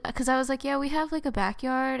Because I was like, yeah, we have like a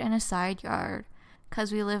backyard and a side yard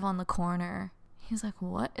because we live on the corner. He's like,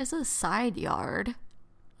 what is a side yard?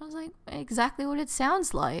 I was like, exactly what it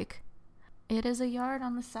sounds like. It is a yard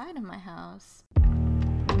on the side of my house.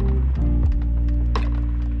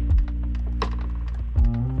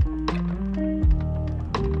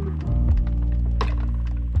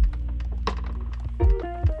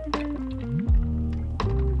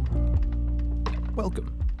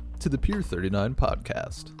 Welcome to the Pier 39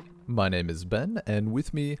 podcast. My name is Ben, and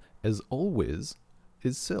with me, as always,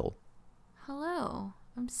 is Sil. Hello,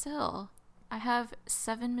 I'm Sil. I have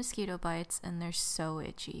 7 mosquito bites, and they're so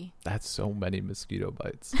itchy. That's so many mosquito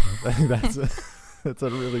bites. That's a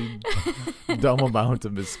really dumb amount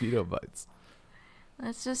of mosquito bites.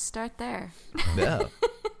 Let's just start there. Yeah.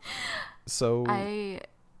 So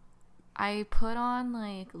I put on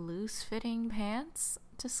like loose fitting pants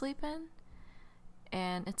to sleep in.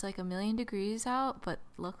 And it's like 1,000,000 degrees out, but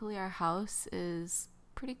luckily our house is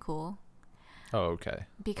pretty cool. Oh, okay.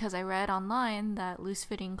 Because I read online that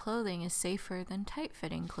loose-fitting clothing is safer than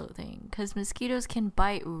tight-fitting clothing because mosquitoes can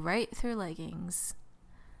bite right through leggings.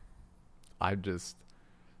 I've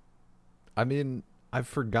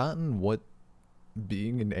forgotten what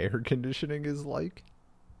being in air conditioning is like.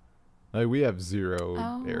 Like, we have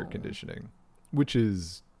zero air conditioning, which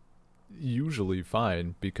is usually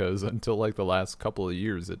fine because until like the last couple of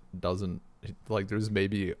years it doesn't, like, there's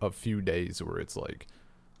maybe a few days where it's like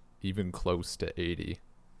even close to 80,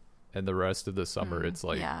 and the rest of the summer it's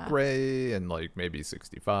like gray and like maybe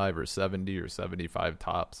 65 or 70 or 75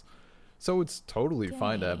 tops, so it's totally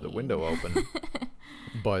fine to have the window open.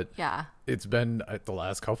 But yeah, it's been the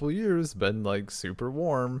last couple of years been like super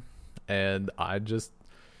warm, and I just,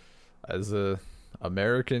 as a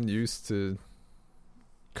American used to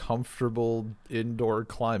comfortable indoor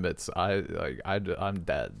climates, I'm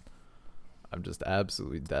dead. I'm just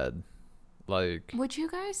absolutely dead. Like, would you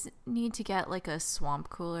guys need to get like a swamp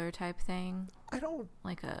cooler type thing? I don't,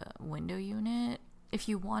 like a window unit if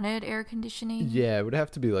you wanted air conditioning? Yeah, it would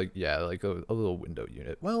have to be like, yeah, like a little window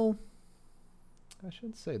unit. Well, I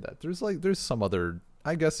shouldn't say that. There's some other,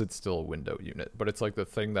 I guess it's still a window unit, but it's like the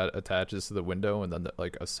thing that attaches to the window and then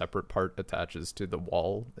like a separate part attaches to the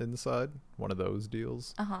wall inside. One of those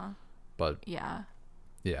deals. But yeah,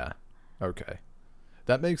 okay,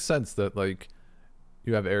 that makes sense that like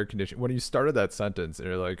you have air conditioning. When you started that sentence and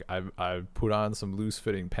you're like, I put on some loose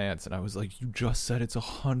fitting pants, and I was like, you just said it's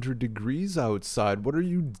 100 degrees outside. What are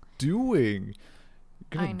you doing?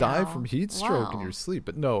 You're gonna die from heat stroke in your sleep.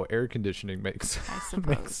 But no, air conditioning makes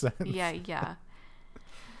sense. Yeah.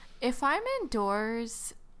 If I'm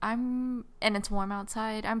indoors, and it's warm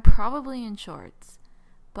outside, I'm probably in shorts.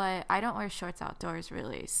 But I don't wear shorts outdoors,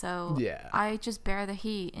 really. So yeah, I just bear the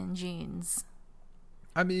heat in jeans.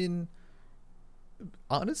 I mean,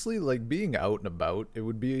 honestly, like, being out and about, it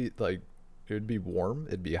would be warm,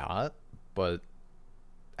 it'd be hot, but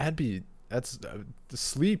the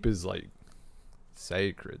sleep is like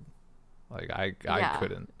sacred. Like, I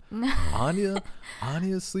couldn't. Anya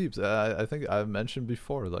sleeps. I think I've mentioned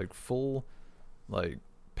before, like, full, like,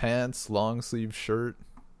 pants, long sleeve shirt,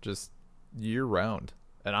 just year round.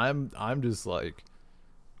 And I'm just like,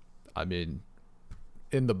 I mean,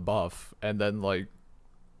 in the buff, and then like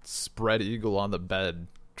spread eagle on the bed,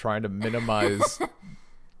 trying to minimize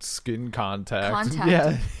skin contact.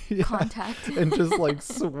 Yeah. Contact. And just like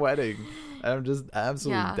sweating. I'm just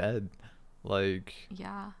absolutely dead. Like,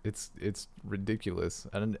 yeah, it's ridiculous.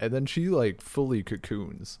 And then she like fully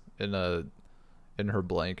cocoons in her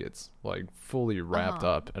blankets, like fully wrapped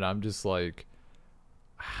up, and I'm just like,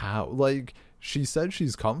 how? Like, she said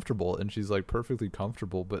she's comfortable and she's like perfectly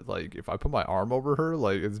comfortable, but like if I put my arm over her,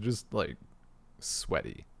 like, it's just like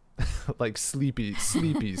sweaty. Like sleepy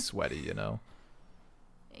sweaty, you know?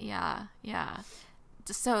 Yeah.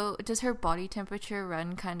 So does her body temperature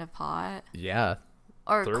run kind of hot? Yeah.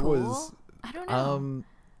 Or cool? I don't know.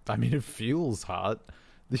 I mean, it feels hot.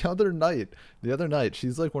 The other night,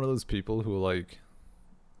 she's like one of those people who like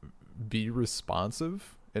be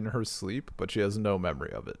responsive in her sleep, but she has no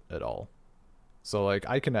memory of it at all. So like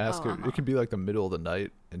I can ask her, it can be like the middle of the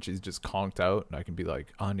night and she's just conked out, and I can be like,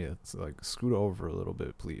 Anya, it's like, scoot over a little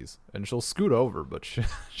bit, please. And she'll scoot over, but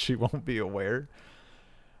she won't be aware.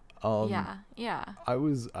 Yeah. I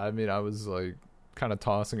was like kind of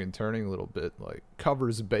tossing and turning a little bit, like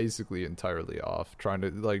covers basically entirely off, trying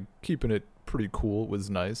to like keeping it pretty cool. It was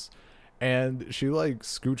nice. And she like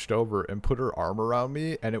scooched over and put her arm around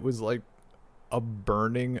me, and it was like a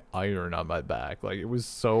burning iron on my back. Like,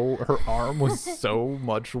 her arm was so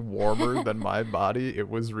much warmer than my body. It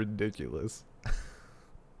was ridiculous.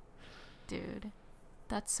 Dude,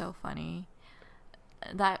 that's so funny.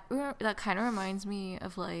 that kind of reminds me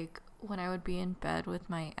of like when I would be in bed with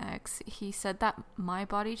my ex. He said that my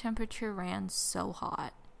body temperature ran so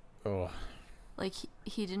hot. Oh, Like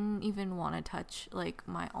he didn't even want to touch like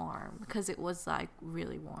my arm because it was like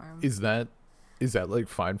really warm. is that like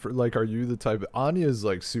fine for like? Are you the type? Anya's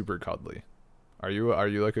like super cuddly. Are you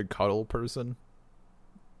like a cuddle person?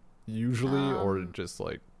 Usually, or just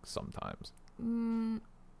like sometimes?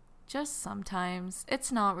 Just sometimes.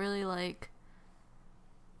 It's not really like,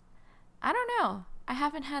 I don't know. I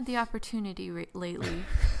haven't had the opportunity lately.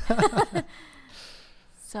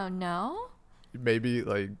 So no. Maybe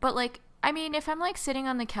like. But like, I mean, if I'm like sitting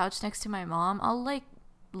on the couch next to my mom, I'll like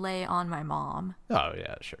lay on my mom. Oh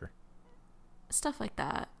yeah, sure. Stuff like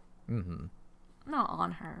that. Mm-hmm. Not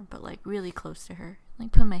on her, but like really close to her.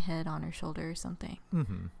 Like put my head on her shoulder or something.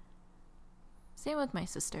 Mm-hmm. Same with my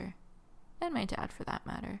sister. And my dad for that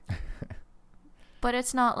matter. But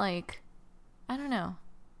it's not like, I don't know.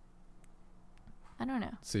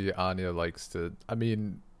 See, Anya likes to, I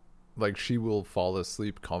mean, like she will fall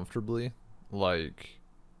asleep comfortably, like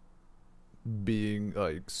being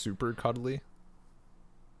like super cuddly.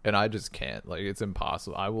 And I just can't. Like it's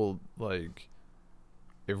impossible. I will like,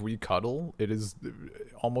 if we cuddle, it is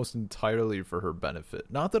almost entirely for her benefit.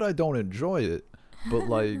 Not that I don't enjoy it, but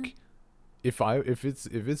like if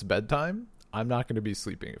it's bedtime, I'm not going to be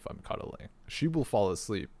sleeping if I'm cuddling. She will fall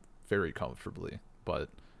asleep very comfortably, but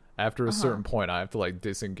after a certain point, I have to like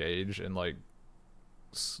disengage and like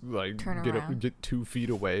get 2 feet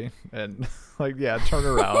away and like turn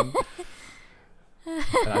around.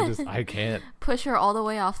 And I can't push her all the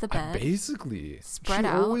way off the bed. Basically, spread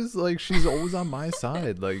out. She's always on my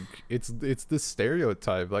side. Like it's the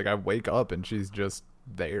stereotype. Like I wake up and she's just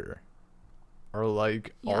there, or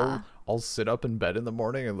like I'll sit up in bed in the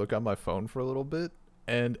morning and look on my phone for a little bit,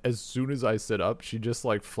 and as soon as I sit up, she just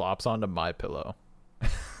like flops onto my pillow.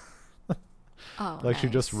 Oh, like nice. She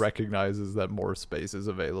just recognizes that more space is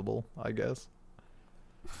available, I guess.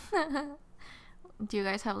 Do you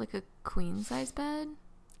guys have like a queen size bed?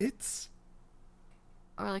 It's,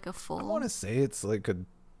 or like a full? I want to say it's like a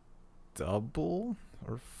double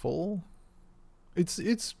or full.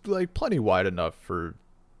 It's like plenty wide enough for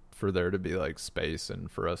there to be like space and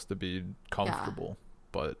for us to be comfortable,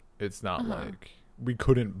 but it's not like we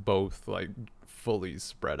couldn't both like fully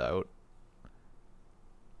spread out.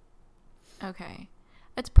 Okay.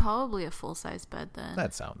 It's probably a full size bed then.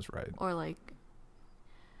 That sounds right. Or like,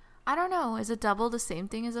 I don't know. Is a double the same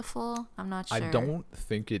thing as a full? I'm not sure. I don't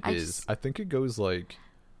think it is. I think it goes like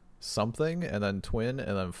something and then twin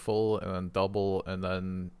and then full and then double and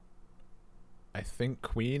then I think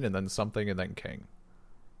queen and then something and then king.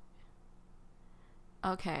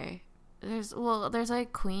 Okay. There's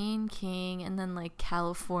like queen, king, and then like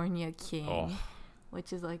California king,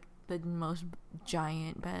 which is like the most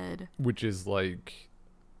giant bed. Which is like,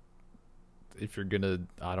 if you're gonna,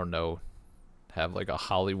 I don't know, have like a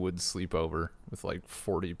Hollywood sleepover with like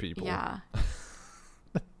 40 people. Yeah.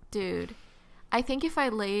 Dude, I think if I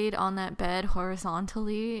laid on that bed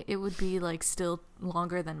horizontally, it would be like still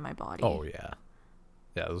longer than my body. Oh yeah.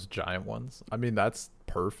 Yeah, those giant ones. I mean, that's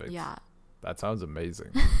perfect. Yeah. That sounds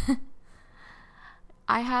amazing.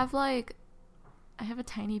 I have a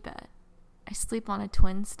tiny bed. I sleep on a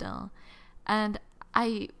twin still. And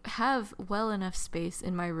I have well enough space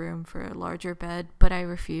in my room for a larger bed, but I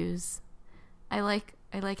refuse. I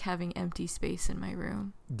like having empty space in my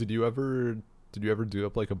room. Did you ever do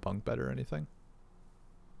up like a bunk bed or anything?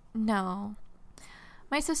 No.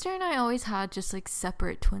 My sister and I always had just like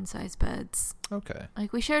separate twin size beds. Okay.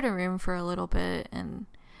 Like we shared a room for a little bit, and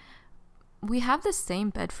we have the same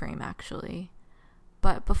bed frame actually.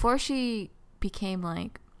 But before she became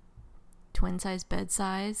like twin size bed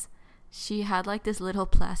size, she had like this little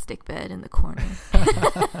plastic bed in the corner.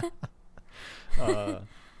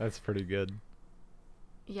 That's pretty good.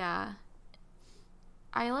 Yeah.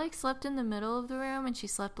 I like slept in the middle of the room, and she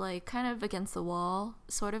slept like kind of against the wall,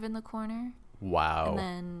 sort of in the corner. Wow. And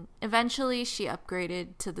then eventually she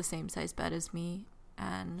upgraded to the same size bed as me,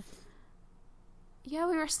 and yeah,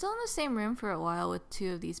 we were still in the same room for a while with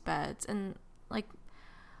 2 of these beds, and like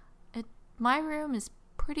my room is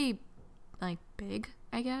pretty like big,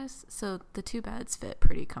 I guess, so the 2 beds fit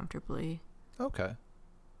pretty comfortably. Okay.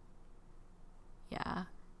 Yeah.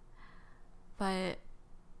 But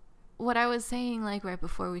what I was saying like right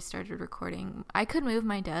before we started recording, I could move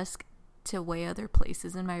my desk to way other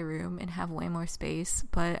places in my room and have way more space,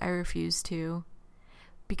 but I refuse to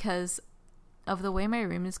because of the way my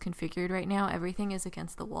room is configured right now. Everything is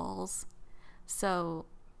against the walls, so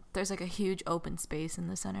there's like a huge open space in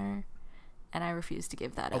the center, and I refuse to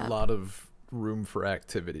give that up. A lot of room for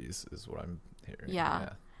activities is what I'm Here, Yeah. yeah.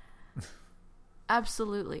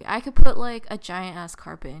 Absolutely. I could put like a giant ass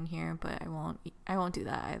carpet in here, but I won't. I won't do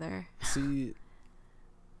that either. See,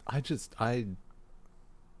 I guess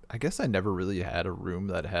I never really had a room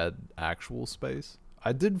that had actual space.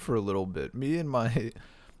 I did for a little bit. Me and my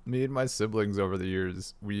siblings over the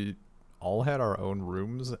years, we all had our own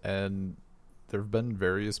rooms, and there've been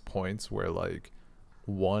various points where like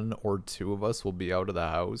one or two of us will be out of the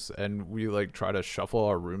house and we like try to shuffle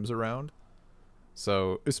our rooms around.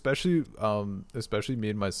 So, especially me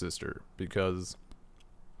and my sister, because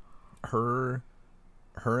her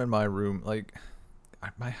and my room, like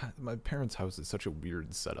my parents' house is such a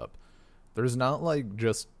weird setup. There's not like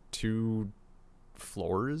just two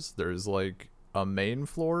floors. There's like a main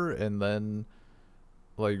floor and then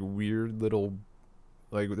like weird little,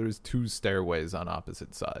 like there's two stairways on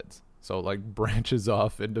opposite sides. So like branches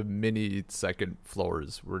off into mini second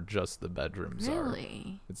floors where just the bedrooms are.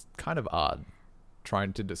 Really? It's kind of odd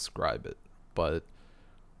trying to describe it, but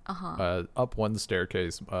up one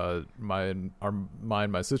staircase, mine and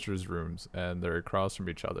my sister's rooms, and they're across from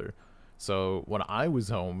each other. So when I was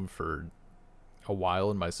home for a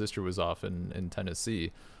while and my sister was off in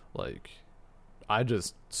Tennessee, like I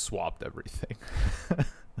just swapped everything.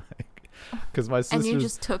 Because and you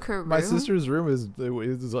just took her room? My sister's room is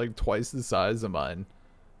like twice the size of mine.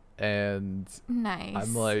 And nice.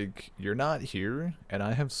 I'm like, you're not here, and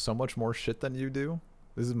I have so much more shit than you do.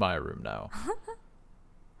 This is my room now.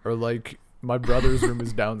 Or like, my brother's room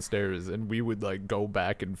is downstairs, and we would like go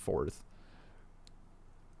back and forth.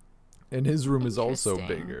 And his room is also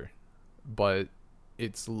bigger, but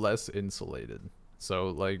it's less insulated. So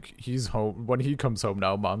like, he's home when he comes home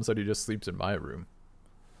now. Mom said he just sleeps in my room.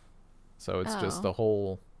 So it's just it's a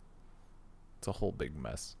whole big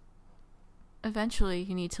mess. Eventually,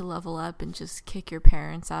 you need to level up and just kick your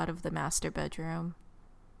parents out of the master bedroom.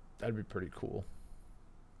 That'd be pretty cool.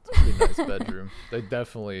 It's a pretty nice bedroom. They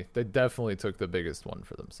definitely took the biggest one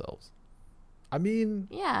for themselves. I mean,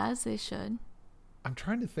 yeah, as they should. I'm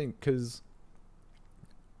trying to think, because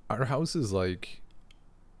our house is like,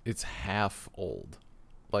 it's half old.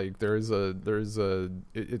 Like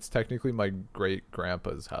it's technically my great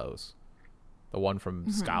grandpa's house, the one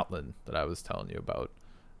from Scotland that I was telling you about.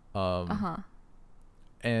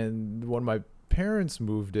 And when my parents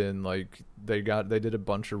moved in, like they did a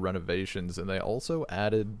bunch of renovations, and they also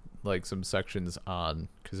added like some sections on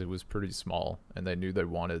because it was pretty small, and they knew they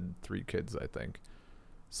wanted 3 kids, I think.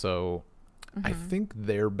 So I think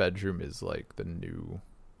their bedroom is like the new,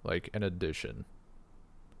 like an addition.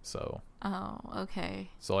 So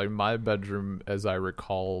okay. So like my bedroom, as I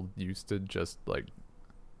recall, used to just like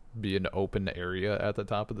be an open area at the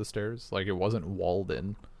top of the stairs. Like it wasn't walled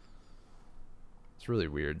in. It's really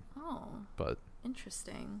weird. Oh. But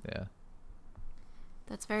interesting. Yeah.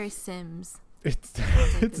 That's very Sims. It's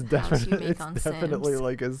like definitely Sims.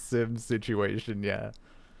 like a Sim situation, yeah.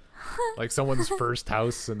 Like someone's first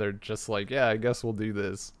house, and they're just like, yeah, I guess we'll do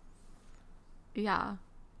this. Yeah.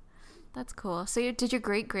 That's cool. So did your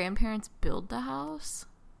great-grandparents build the house?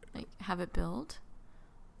 Like, have it built?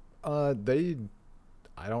 I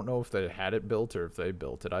don't know if they had it built or if they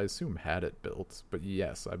built it. I assume had it built, but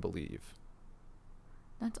yes, I believe.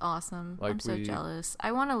 That's awesome. Like I'm so jealous.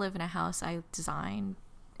 I want to live in a house I designed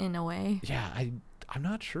in a way. Yeah, I'm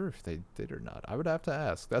not sure if they did or not. I would have to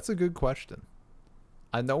ask. That's a good question.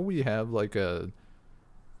 I know we have like a,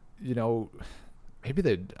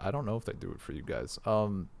 maybe I don't know if they do it for you guys.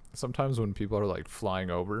 Sometimes when people are like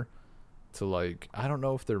flying over to like, I don't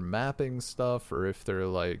know if they're mapping stuff or if they're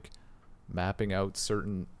like mapping out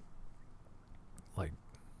certain like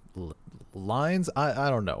lines. I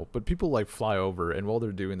don't know, but people like fly over, and while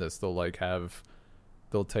they're doing this,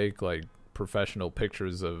 they'll take like professional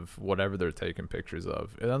pictures of whatever they're taking pictures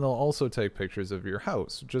of, and then they'll also take pictures of your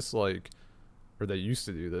house, just like, or they used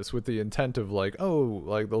to do this with the intent of like, oh,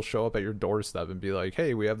 like they'll show up at your doorstep and be like,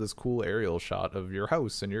 hey, we have this cool aerial shot of your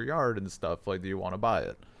house and your yard and stuff, like, do you want to buy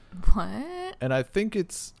it? What? And I think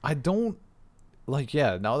I don't like,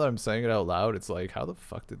 yeah, now that I'm saying it out loud, it's like, how the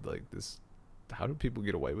fuck did like this, how do people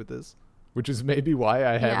get away with this? Which is maybe why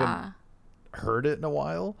I haven't heard it in a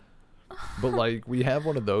while. But like, we have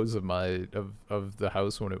one of those of the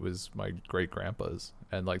house when it was my great grandpa's,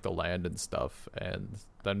 and like the land and stuff, and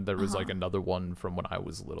then there was like another one from when I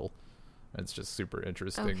was little. And it's just super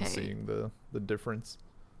interesting seeing the difference.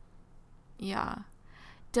 Yeah.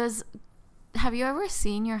 Have you ever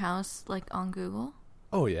seen your house like on Google?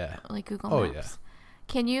 Oh yeah. Like Google Maps? Yeah.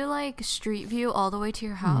 Can you like street view all the way to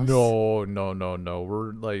your house? No.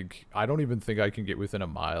 We're like, I don't even think I can get within a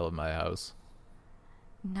mile of my house.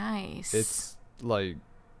 Nice. It's like,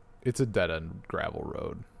 it's a dead end gravel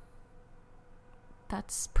road.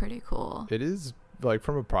 That's pretty cool. It is, like,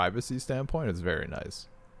 from a privacy standpoint, it's very nice.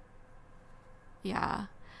 Yeah.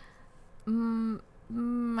 I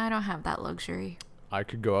don't have that luxury. I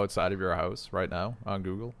could go outside of your house right now on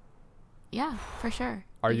Google. Yeah, for sure.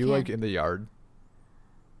 Are you can. like in the yard?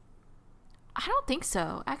 I don't think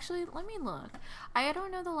so. Actually, let me look. I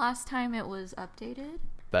don't know the last time it was updated.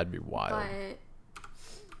 That'd be wild. But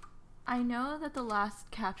I know that the last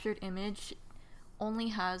captured image only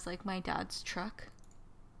has like my dad's truck.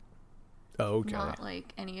 Oh, okay. Not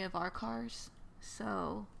like any of our cars.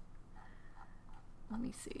 So let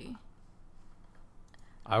me see.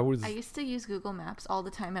 I used to use Google Maps all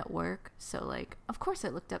the time at work, so like of course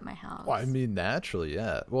it looked up my house. Well, I mean, naturally,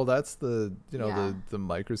 yeah. Well, that's the Yeah. the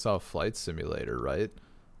Microsoft Flight Simulator, right?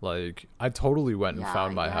 Like, I totally went and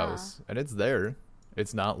found my Yeah. house, and it's there.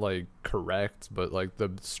 It's not like correct, but like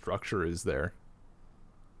the structure is there.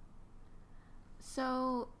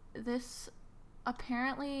 So this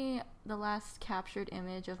apparently the last captured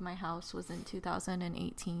image of my house was in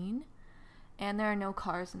 2018, and there are no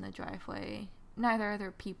cars in the driveway. Neither are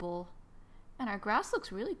there people, and our grass looks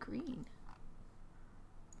really green.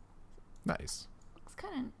 Nice.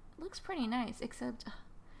 Looks pretty nice, except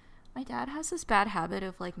my dad has this bad habit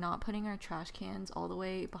of like not putting our trash cans all the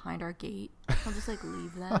way behind our gate. He'll just like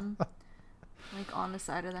leave them like on the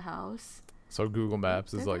side of the house. So Google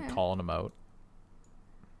Maps is They're like there. calling them out.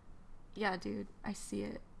 Yeah, dude, I see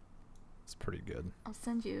it. It's pretty good. I'll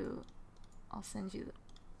send you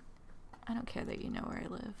I don't care that you know where I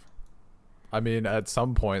live. I mean, at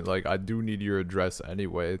some point, like, I do need your address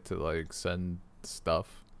anyway to like send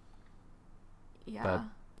stuff. Yeah.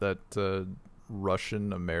 That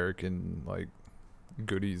Russian American like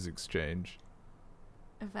goodies exchange.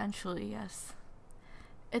 Eventually, yes.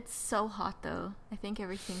 It's so hot though. I think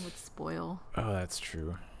everything would spoil Oh, that's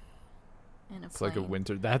true. in a It's like a plane.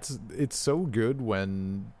 winter. It's so good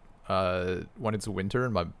when it's winter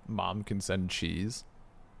and my mom can send cheese.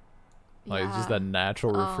 Like, it's just Yeah. that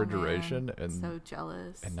natural Oh, refrigeration, man. and So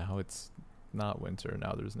jealous. now it's not winter.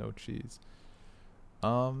 Now there's no cheese.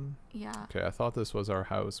 Yeah. Okay, I thought this was our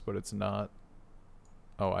house, but it's not.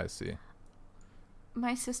 Oh, I see.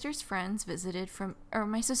 My sister's friends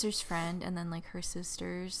my sister's friend and then like her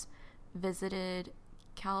sisters visited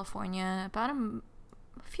California about a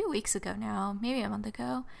few weeks ago now, maybe a month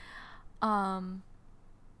ago,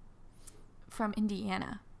 from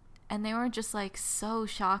Indiana. And they were just like so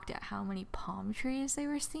shocked at how many palm trees they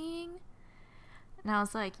were seeing. And I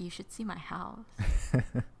was like, you should see my house.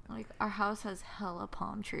 Like, our house has hella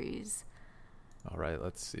palm trees. All right,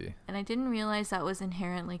 let's see. And I didn't realize that was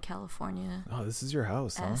inherently California-esque. Oh, this is your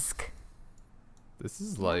house, huh? This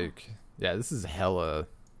is like, yeah, this is hella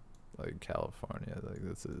like California. Like,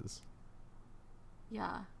 this is.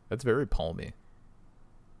 Yeah. That's very palmy.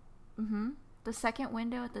 Mm-hmm. The second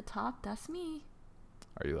window at the top, that's me.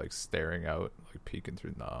 Are you like staring out, like peeking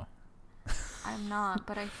through? No. I'm not,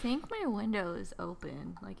 but I think my window is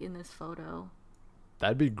open, like in this photo.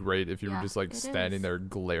 That'd be great if you were Yeah, just like it standing is. there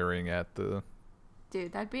glaring at the.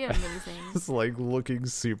 Dude, that'd be amazing. Just like looking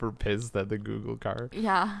super pissed at the Google car.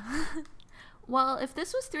 Yeah. Well, if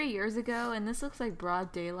this was 3 years ago and this looks like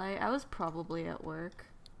broad daylight, I was probably at work.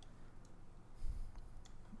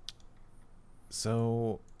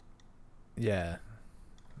 So, yeah.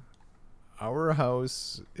 Our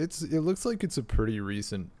house, it looks like it's a pretty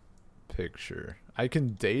recent picture. I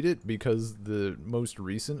can date it because the most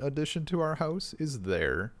recent addition to our house is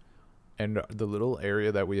there, and the little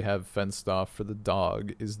area that we have fenced off for the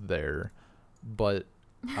dog is there, but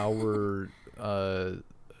our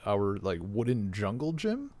our like wooden jungle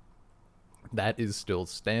gym, that is still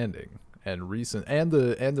standing and recent, and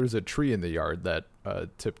there's a tree in the yard that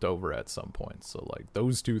tipped over at some point. So like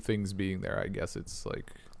those two things being there, I guess it's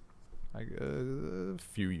like a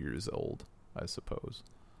few years old, I suppose.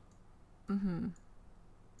 Mm-hmm.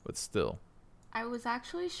 But still. I was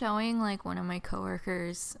actually showing like one of my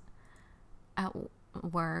coworkers at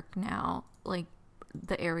work now, like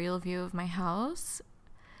the aerial view of my house,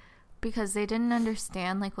 because they didn't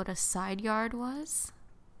understand like what a side yard was.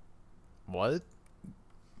 What?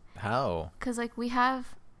 How? Because like we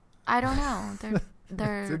have, I don't know.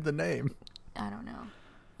 They're It's in the name. I don't know.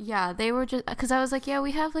 Yeah, they were just because I was like, yeah,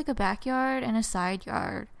 we have like a backyard and a side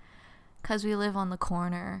yard because we live on the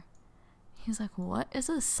corner. He's like, what is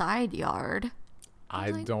a side yard? I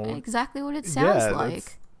was like, don't. exactly what it sounds Yeah, like.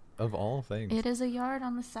 that's- Of all things. It is a yard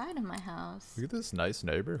on the side of my house. Look at this nice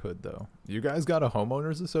neighborhood, though. You guys got a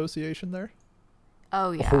homeowners association there?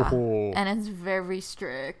 Oh yeah, Oh. and it's very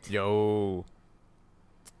strict. Yo.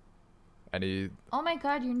 Any Oh my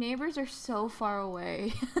god, your neighbors are so far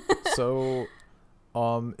away. so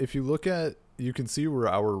if you look at you can see where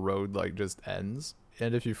our road like just ends,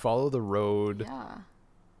 and if you follow the road, Yeah.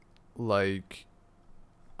 like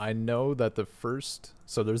I know that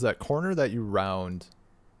so there's that corner that you round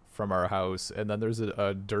from our house, and then there's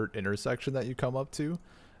a dirt intersection that you come up to.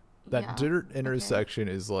 That Yeah. dirt intersection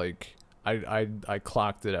is like I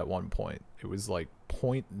clocked it at one point. It was like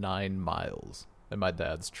 0.9 miles in my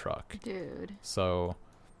dad's truck. Dude. So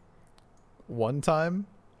one time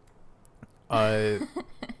uh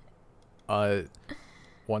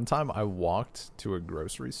one time I walked to a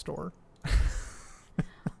grocery store.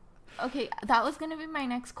 Okay, that was gonna be my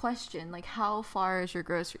next question. Like, how far is your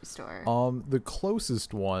grocery store? The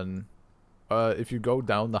closest one, if you go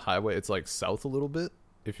down the highway, it's like south a little bit.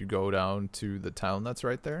 If you go down to the town that's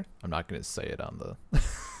right there, I'm not gonna say it on the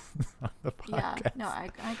on the Yeah, podcast. no, I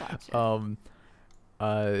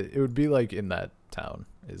gotcha. It would be like in that town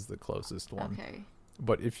is the closest one. Okay.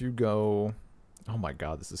 But if you go, oh my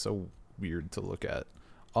god, this is so weird to look at.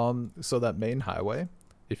 So that main highway,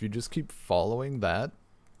 if you just keep following that,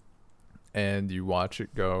 and you watch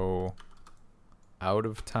it go out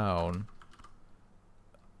of town,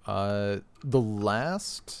 the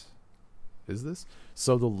last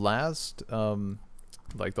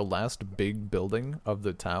like the last big building of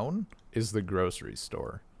the town is the grocery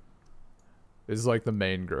store. Is like the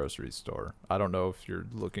main grocery store. I don't know if you're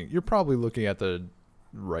probably looking at the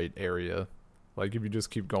right area. Like if you just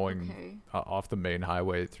keep going Okay. off the main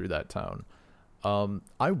highway through that town.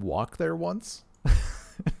 I walked there once.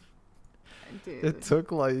 Dude. It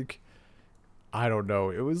took like, I don't know,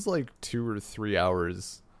 it was like 2 or 3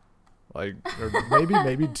 hours, like, or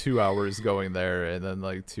maybe 2 hours going there and then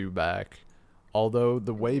like 2 back. Although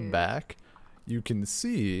the way Dude. back, you can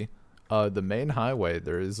see the main highway.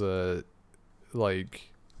 There is a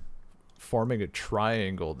like forming a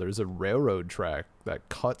triangle. There's a railroad track that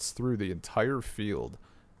cuts through the entire field,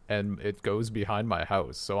 and it goes behind my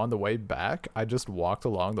house. So on the way back, I just walked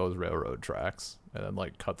along those railroad tracks and then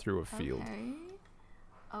like cut through a field.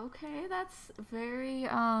 Okay, that's very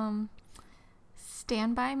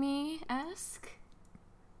Stand By Me-esque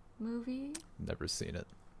movie. Never seen it.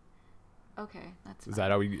 Okay, that's Is fine.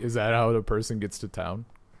 that how the person gets to town?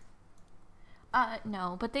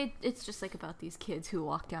 No, but it's just like about these kids who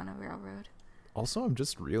walk down a railroad. Also, I'm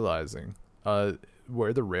just realizing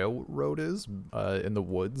where the railroad is in the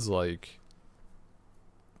woods, like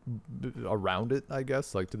around it, I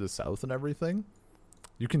guess, like to the south and everything.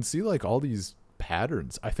 You can see like all these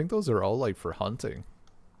patterns. I think those are all like for hunting,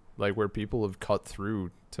 like where people have cut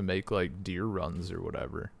through to make like deer runs or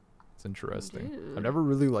whatever. It's interesting. Dude. I've never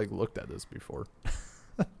really like looked at this before.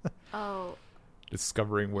 Oh,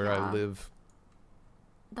 Discovering where I Yeah. live.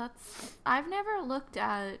 I've never looked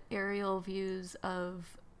at aerial views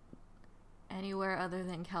of anywhere other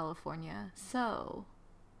than California, so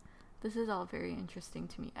this is all very interesting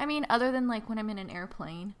to me. I mean, other than like when I'm in an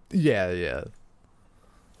airplane, Yeah.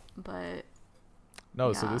 but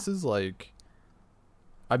No, so Yeah. this is like,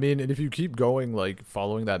 I mean, and if you keep going, like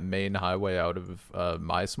following that main highway out of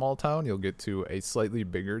my small town, you'll get to a slightly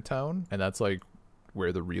bigger town, and that's like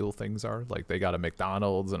where the real things are. Like they got a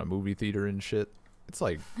McDonald's and a movie theater and shit. It's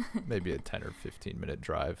like maybe a 10 or 15-minute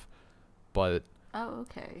drive, but oh,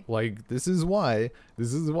 okay. like this is why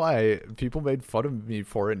people made fun of me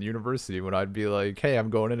for it in university when I'd be like, "Hey, I'm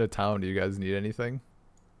going into town. Do you guys need anything?"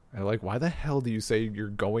 And they're like, "Why the hell do you say you're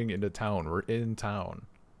going into town? We're in town."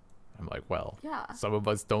 I'm like, "Well, Yeah. some of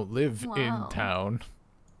us don't live Wow. in town.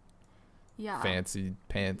 Yeah. Fancy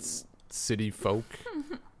pants city folk.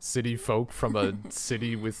 City folk from a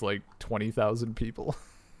city with like 20,000 people."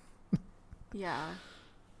 Yeah.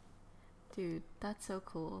 Dude, that's so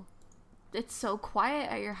cool. It's so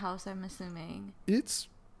quiet at your house, I'm assuming. It's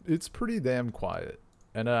pretty damn quiet.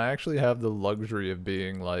 And I actually have the luxury of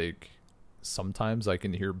being like, sometimes I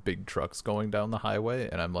can hear big trucks going down the highway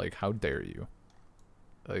and I'm like, "How dare you?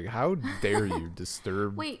 Like, how dare you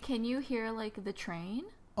disturb?" Wait, can you hear like the train?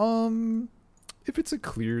 If it's a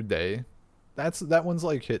clear day, that one's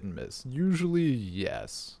like hit and miss. Usually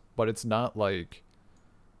yes, but it's not like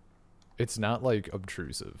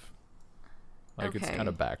obtrusive. Like it's Okay. kind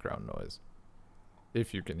of background noise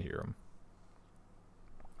if you can hear them.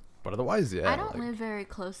 But otherwise, yeah. I don't like, live very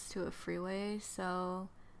close to a freeway, so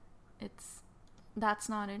that's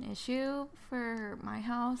not an issue for my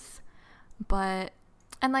house. But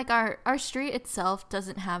and like our street itself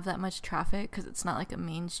doesn't have that much traffic because it's not like a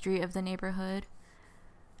main street of the neighborhood.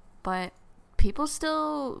 But people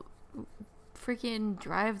still freaking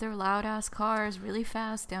drive their loud ass cars really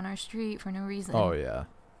fast down our street for no reason. Oh yeah.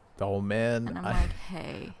 Oh man. And I'm like,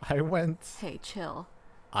 hey, chill.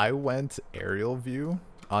 I went aerial view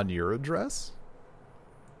on your address,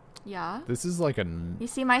 Yeah. This is like You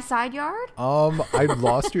see my side yard? I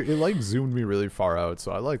lost your. It like zoomed me really far out,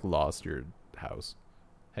 so I like lost your house.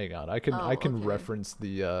 Hang on, I can Okay. reference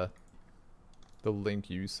the link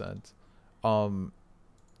you sent.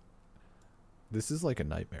 This is like a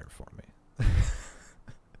nightmare for me.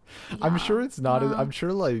 I'm Yeah. sure it's not. Well, I'm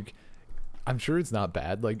sure it's not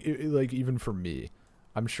bad. Like like even for me,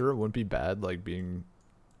 I'm sure it wouldn't be bad like being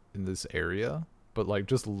in this area. But like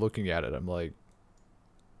just looking at it, I'm like,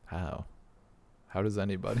 how? How does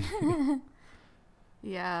anybody?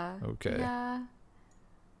 yeah. Okay. Yeah.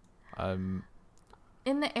 I'm.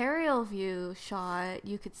 In the aerial view shot,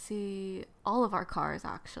 you could see all of our cars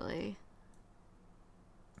actually.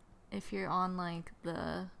 If you're on like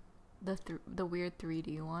the weird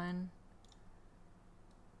 3D one.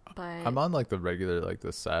 But I'm on like the regular, like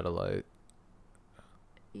the satellite.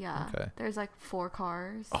 yeah, Okay. there's like 4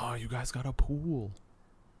 cars. Oh, you guys got a pool.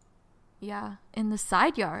 Yeah, in the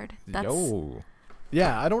side yard. That's Yo.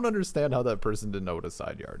 Yeah, I don't understand how that person didn't know what a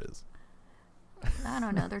side yard is. I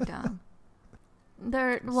don't know, they're dumb.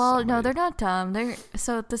 No, Somebody- they're not dumb.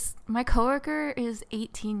 My coworker is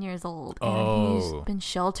 18 years old and Oh. he's been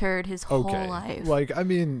sheltered his whole Okay. life. Like, I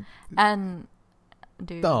mean, And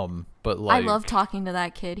dude, dumb, but like. I love talking to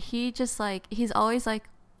that kid. He just like he's always like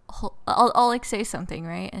I'll like say something,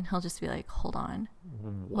 right? And he'll just be like, "Hold on.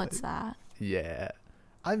 What's that?" Yeah.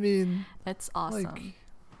 I mean, It's awesome. like,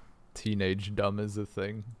 teenage dumb is a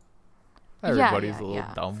thing. Yeah, Everybody's yeah, a little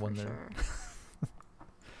yeah, dumb for when they're. sure.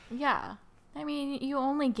 Yeah. I mean, you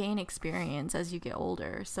only gain experience as you get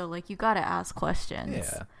older. So like you got to ask questions.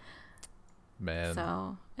 Yeah. Man.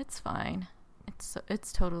 So, it's fine.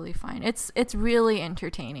 It's totally fine. It's really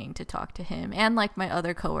entertaining to talk to him and like my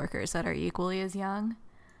other coworkers that are equally as young.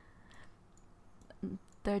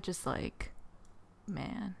 They're just like,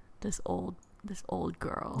 man, this old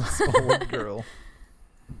girl. This old girl.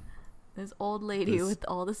 This old lady This- with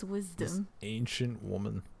all this This wisdom. ancient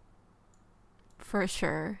woman. For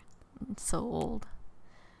sure. It's so old.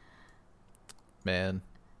 Man.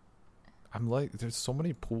 I'm like, there's so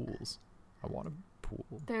many pools. I want a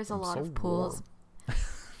pool. There's a I'm lot so of pools. warm.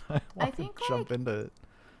 I want think, to jump like, into it.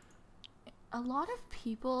 A lot of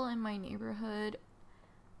people in my neighborhood,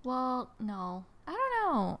 well, no. I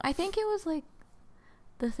don't know. I think it was like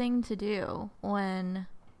the thing to do when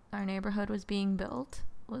our neighborhood was being built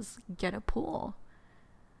was get a pool.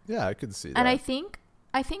 Yeah, I could see that. And I think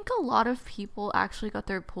a lot of people actually got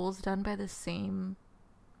their pools done by the same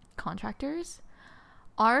contractors.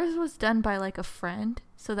 Ours was done by like a friend,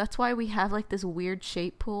 so that's why we have like this weird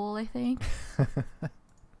shape pool, I think.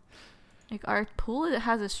 Like our pool, it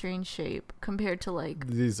has a strange shape compared to like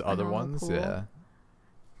These a other normal ones, pool. yeah.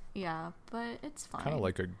 Yeah, but it's fine. Kind of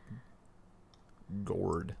like a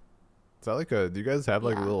gourd. Is that like a? Do you guys have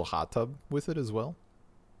like a Yeah. little hot tub with it as well?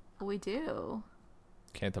 We do.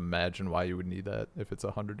 Can't imagine why you would need that if it's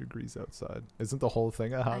 100 degrees outside. Isn't the whole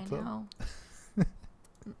thing a hot I tub? know.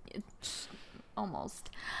 It's almost.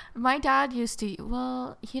 My dad used to.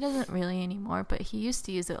 Well, he doesn't really anymore, but he used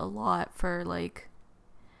to use it a lot for like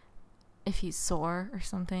if he's sore or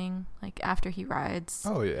something. Like after he rides,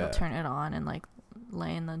 Oh yeah. he'll turn it on and like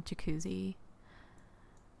lay in the jacuzzi.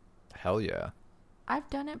 Hell yeah. I've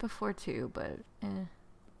done it before too, but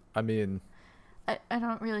I mean, I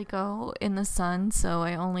don't really go in the sun, so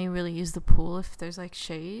I only really use the pool if there's like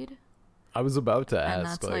shade. I was about to And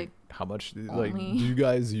ask that's, like, like, how much like only- do you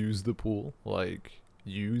guys use the pool? Like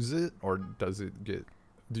use it or does it get?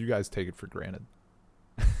 Do you guys take it for granted?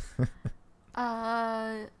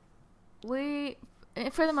 We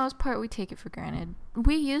for the most part we take it for granted.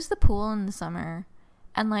 We use the pool in the summer,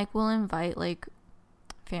 and like we'll invite like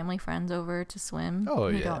family friends over to swim Oh,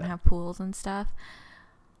 who yeah. don't have pools and stuff.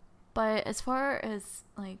 But as far as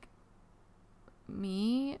like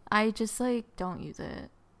me, I just like don't use it.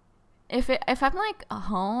 If I'm like at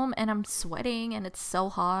home and I'm sweating and it's so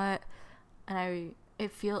hot and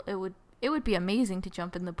it would be amazing to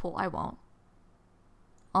jump in the pool, I won't.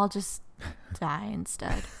 I'll just die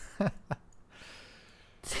instead.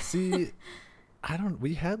 See,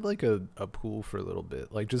 we had like a pool for a little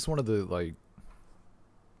bit. Like just one of the like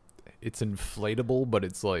it's inflatable but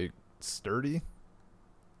it's like sturdy,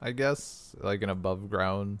 I guess. Like an above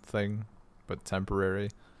ground thing, but temporary.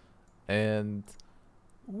 And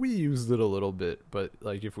we used it a little bit, but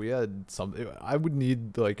like if we had something, I would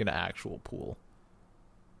need like an actual pool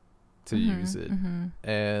to use it.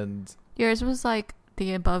 And Yours was like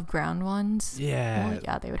the above ground ones. yeah, Well,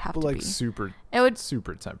 yeah, they would have but to like be. super It would,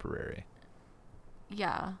 temporary.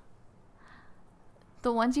 yeah.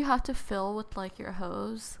 The ones you have to fill with like your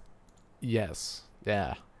hose. Yes.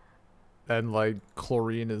 Yeah. And like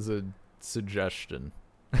chlorine is a suggestion.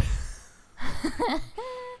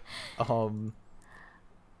 um,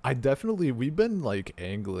 we've been like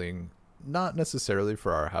angling, not necessarily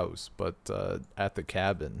for our house, but at the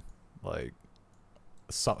cabin, like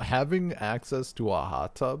having access to a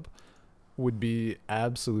hot tub would be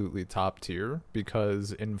absolutely top tier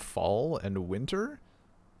because in fall and winter,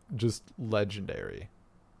 just legendary.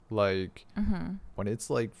 Like when it's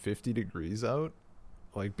like 50 degrees out,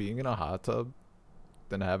 like being in a hot tub,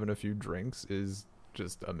 then having a few drinks is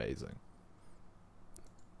just amazing.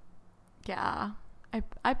 Yeah,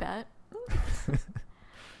 I bet.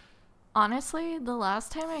 Honestly, the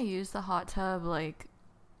last time I used the hot tub, like,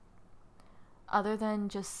 other than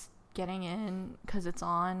just getting in because it's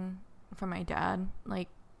on for my dad, like,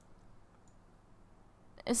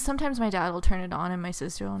 sometimes my dad will turn it on and my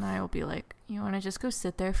sister and I will be like, you want to just go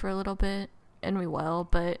sit there for a little bit? And we will,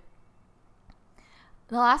 but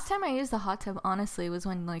the last time I used the hot tub, honestly, was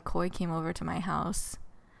when, like, Koi came over to my house.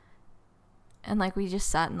 And, like, we just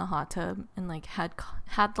sat in the hot tub and, like, had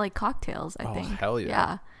like, cocktails, I think. Oh, hell yeah.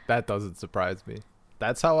 Yeah. That doesn't surprise me.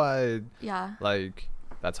 That's how I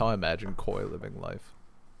imagine Koi living life.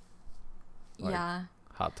 Like, yeah.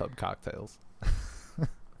 Hot tub cocktails.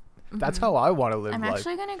 That's how I want to live life. I'm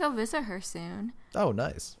actually going to go visit her soon. Oh,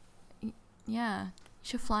 nice. Yeah. You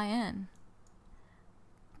should fly in.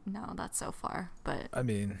 No, that's so far, but... I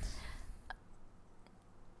mean...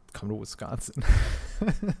 Come to Wisconsin.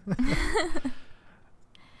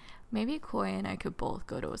 Maybe Koi and I could both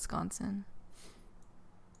go to Wisconsin.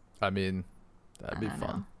 I mean, that'd be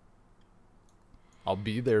fun. I'll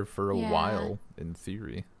be there for a while, in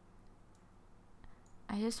theory.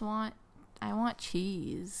 I want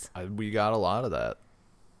cheese. We got a lot of that.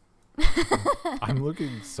 I'm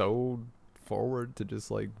looking so forward to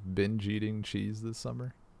just, like, binge eating cheese this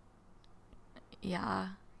summer. Yeah.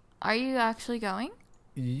 Are you actually going?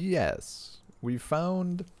 Yes. We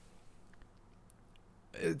found...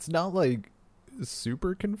 It's not, like,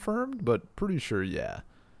 super confirmed, but pretty sure, yeah.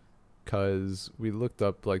 Because we looked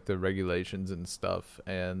up, like, the regulations and stuff,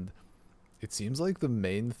 and it seems like the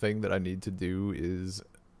main thing that I need to do is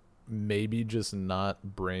maybe just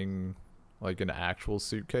not bring, like, an actual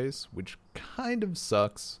suitcase, which kind of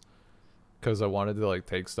sucks, because I wanted to, like,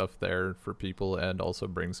 take stuff there for people and also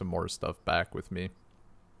bring some more stuff back with me.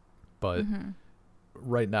 But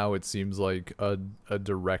right now it seems like a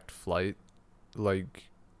direct flight, like,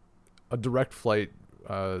 a direct flight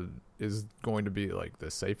is going to be, like, the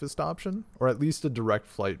safest option, or at least a direct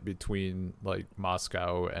flight between, like,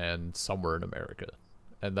 Moscow and somewhere in America,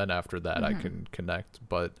 and then after that I can connect.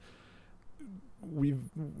 But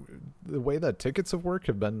the way that tickets have worked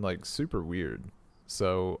have been, like, super weird,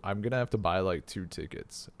 so I'm gonna have to buy, like, 2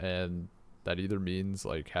 tickets, and that either means,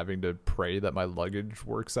 like, having to pray that my luggage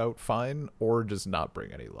works out fine or just not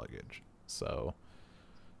bring any luggage. So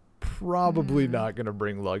probably not gonna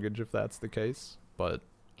bring luggage if that's the case, but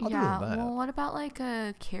other than that, well, what about, like,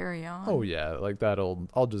 a carry-on? Oh yeah, like,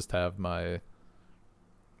 I'll just have my,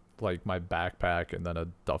 like, my backpack and then a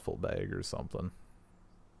duffel bag or something.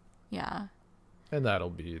 Yeah. And that'll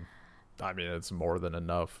be, I mean, it's more than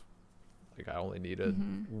enough. Like, I only need a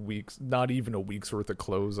week's, not even a week's worth of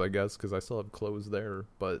clothes, I guess, because I still have clothes there,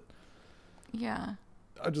 but yeah,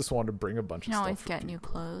 I just wanted to bring a bunch of stuff. You can always get new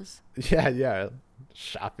clothes. Yeah.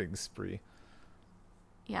 Shopping spree.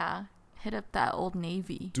 Yeah. Hit up that Old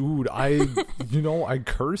Navy. Dude, I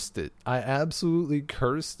cursed it. I absolutely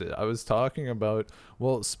cursed it. I was talking about,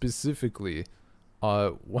 well, specifically,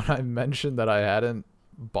 when I mentioned that I hadn't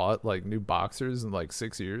bought, like, new boxers in, like,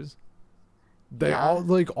 6 years, they all,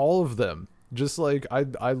 like, all of them, just, like,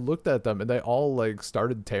 I looked at them and they all, like,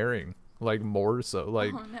 started tearing, like, more so,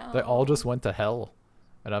 like, they all just went to hell.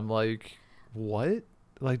 And I'm like, what?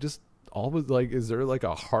 Like, just always, like, is there, like,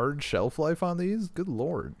 a hard shelf life on these? Good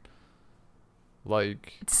Lord.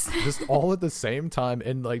 Like, just all at the same time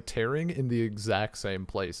and, like, tearing in the exact same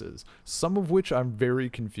places, some of which I'm very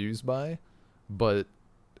confused by, but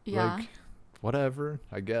like, whatever,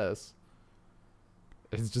 I guess.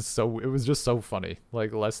 It was just so funny.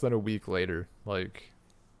 Like, less than a week later, like,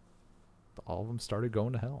 all of them started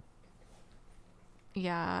going to hell.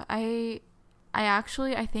 Yeah, I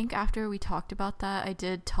think after we talked about that, I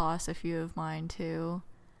did toss a few of mine too.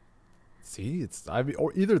 See,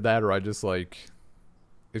 or either that, or I just, like,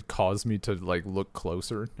 it caused me to, like, look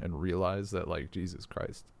closer and realize that, like, Jesus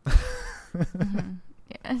Christ.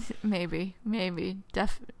 Yeah, maybe,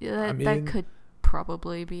 definitely. That could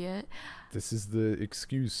probably be it. This is the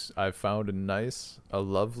excuse. I found a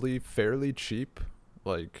lovely, fairly cheap,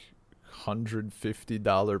 like,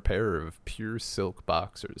 $150 pair of pure silk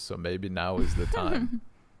boxers. So maybe now is the time.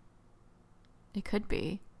 It could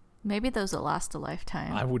be. Maybe those will last a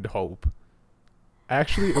lifetime. I would hope.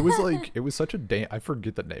 Actually, it was like, it was such a I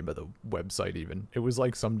forget the name of the website even. It was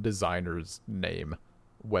like some designer's name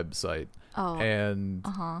website. Oh. And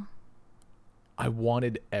Uh-huh. I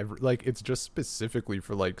wanted like, it's just specifically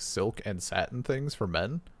for like silk and satin things for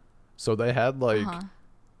men. So they had like Uh-huh.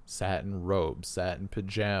 satin robes, satin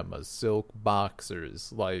pajamas, silk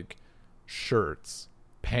boxers, like shirts,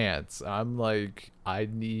 pants. I'm like, I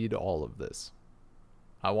need all of this.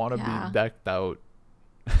 I want to Yeah. be decked out.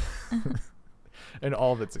 And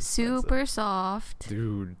all of it's expensive. Super soft.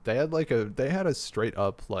 Dude, they had a straight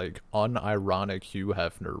up like unironic Hugh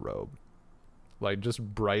Hefner robe. Like just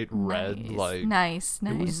bright red, Nice. like Nice.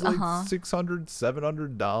 it was Nice. like Uh-huh. $600,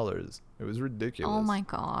 $700. It was ridiculous. Oh my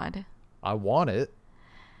god. I want it.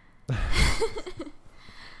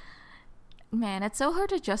 Man, it's so hard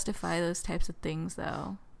to justify those types of things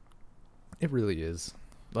though. It really is.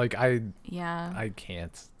 Like Yeah. I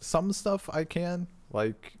can't. Some stuff I can,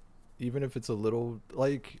 like, even if it's a little,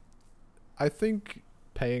 like, I think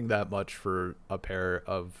paying that much for a pair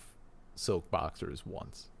of silk boxers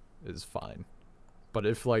once is fine. But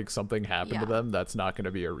if like something happened to Yeah. them, that's not going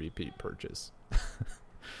to be a repeat purchase.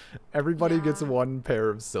 Everybody gets Yeah. one pair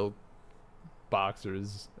of silk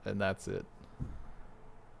boxers and that's it.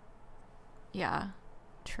 Yeah.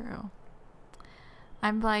 True.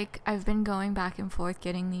 I've been going back and forth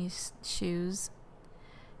getting these shoes,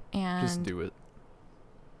 and Just do it.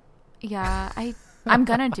 yeah, I'm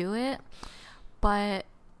gonna do it, but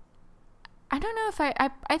I don't know if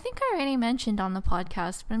I think I already mentioned on the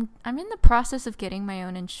podcast, but I'm in the process of getting my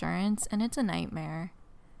own insurance, and it's a nightmare.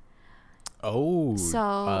 Oh.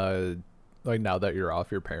 So like now that you're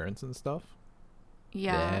off your parents and stuff?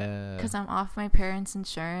 yeah, because I'm off my parents'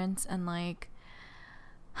 insurance, and like,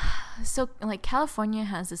 so like California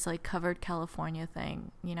has this like covered California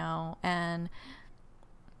thing, you know, and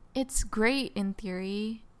it's great in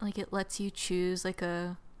theory. Like it lets you choose like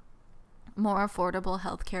a more affordable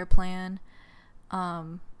healthcare plan,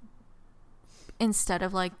 instead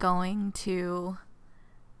of like going to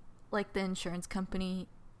like the insurance company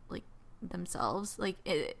like themselves. Like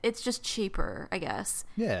it's just cheaper, I guess.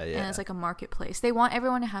 Yeah, yeah. And it's like a marketplace. They want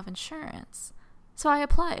everyone to have insurance. So I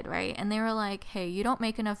applied, right? And they were like, hey, you don't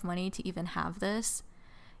make enough money to even have this.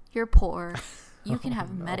 You're poor. You can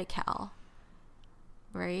have Medi-Cal.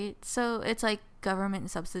 Right? So it's like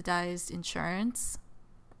government subsidized insurance.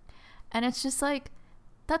 And it's just like,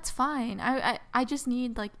 that's fine. I just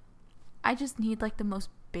need like the most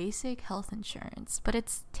basic health insurance. But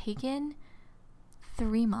it's taken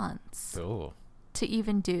 3 months Oh. to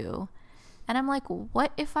even do. And I'm like,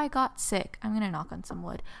 what if I got sick? I'm going to knock on some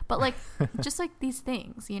wood. But like, just like these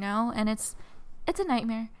things, you know? And it's a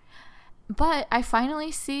nightmare. But I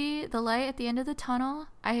finally see the light at the end of the tunnel.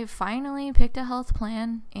 I have finally picked a health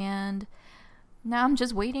plan. And now I'm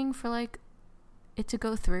just waiting for like it to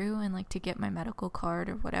go through and like to get my medical card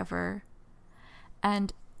or whatever.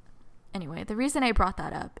 And anyway, the reason I brought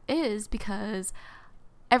that up is because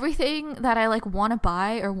everything that I like want to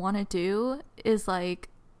buy or want to do is like,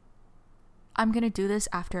 I'm going to do this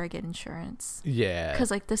after I get insurance. Yeah.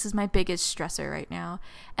 Because like this is my biggest stressor right now.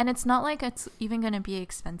 And it's not like it's even going to be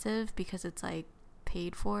expensive because it's like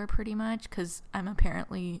paid for pretty much because I'm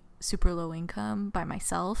apparently super low income by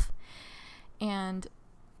myself.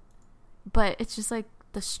 But it's just like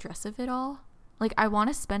the stress of it all. Like I want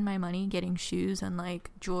to spend my money getting shoes and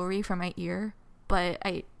like jewelry for my ear, but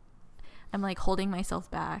I'm like holding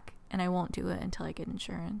myself back and I won't do it until I get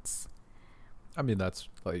insurance. I mean, that's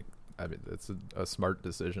like, it's a smart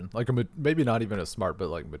decision. Like maybe not even a smart, but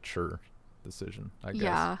like mature decision, I guess.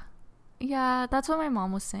 Yeah. Yeah, that's what my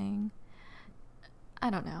mom was saying. I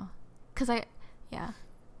don't know. Cause I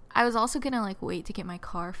was also gonna like wait to get my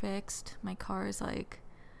car fixed. My car is like,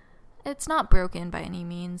 it's not broken by any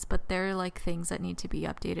means, but there are like things that need to be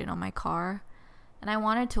updated on my car. And I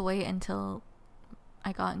wanted to wait until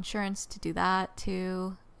I got insurance to do that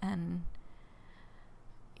too. And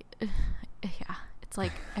yeah, it's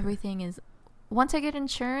like everything is, once I get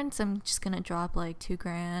insurance, I'm just gonna drop like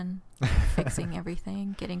 $2,000 fixing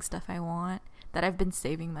everything, getting stuff I want that I've been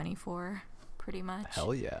saving money for pretty much.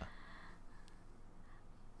 Hell yeah.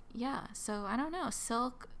 Yeah, so I don't know,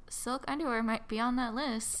 silk underwear might be on that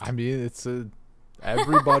list. I mean,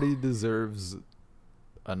 everybody deserves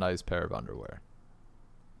a nice pair of underwear.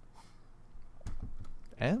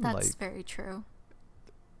 And That's like, very true.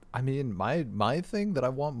 I mean, my thing that I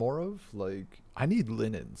want more of, like, I need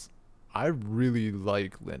linens. I really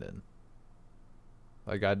like linen.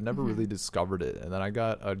 Like, I'd never really discovered it. And then I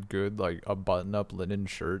got a good, like, a button-up linen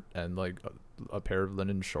shirt and, like, a pair of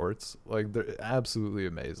linen shorts. Like, they're absolutely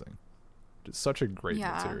amazing. Just such a great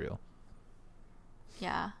material.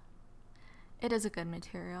 Yeah. It is a good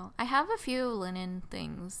material. I have a few linen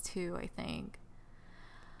things too, I think.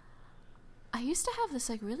 I used to have this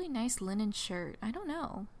like really nice linen shirt. I don't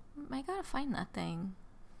know. I gotta find that thing.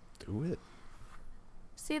 Do it.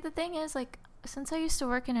 See, the thing is, like, since I used to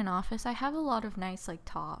work in an office, I have a lot of nice like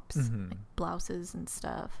tops, like blouses and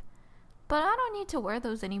stuff. But I don't need to wear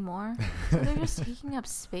those anymore. So they're just taking up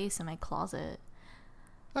space in my closet.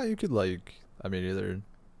 Oh, you could like, I mean, either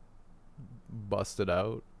bust it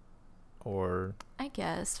out or I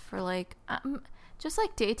guess for like, just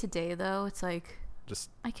like day to day though, it's like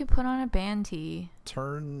just I could put on a band tee.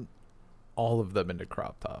 turn all of them into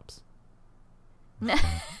crop tops.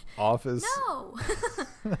 Office. No.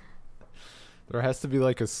 There has to be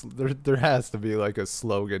like there has to be like a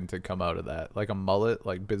slogan to come out of that, like a mullet,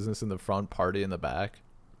 like business in the front, party in the back.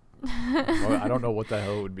 Well, I don't know what the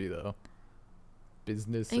hell it would be though.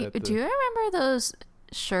 Business. Do at the... you remember those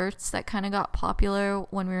shirts that kind of got popular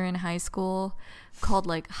when we were in high school, called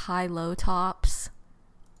like high-low tops?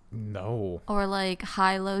 No. Or like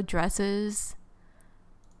high-low dresses?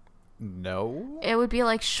 No. It would be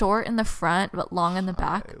like short in the front but long in the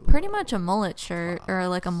back. Pretty much a mullet shirt or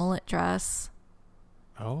like a mullet dress.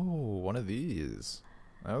 Oh, one of these.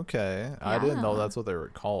 Okay. I didn't know Yeah. that's what they were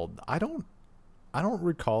called. I don't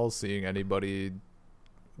recall seeing anybody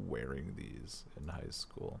wearing these in high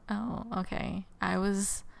school. Oh, okay. I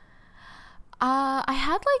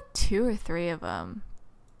had like 2 or 3 of them.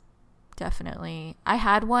 Definitely. I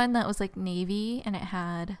had one that was like navy and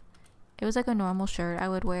it was like a normal shirt I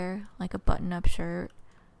would wear, like a button-up shirt.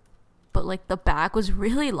 But like the back was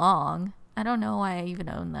really long. I don't know why I even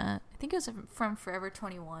owned that. I think it was from Forever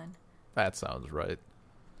 21. That sounds right.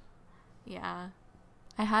 Yeah.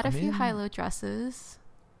 I had a few high-low dresses.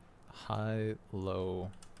 High,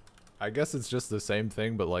 low. I guess it's just the same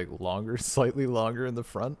thing, but like longer, slightly longer in the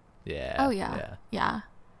front. Yeah. Oh, yeah. Yeah.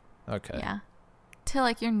 Okay. Yeah. To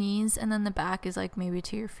like your knees, and then the back is like maybe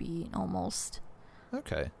to your feet almost.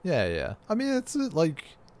 Okay. Yeah, yeah. I mean, it's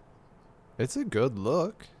a good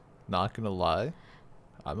look. Not gonna lie,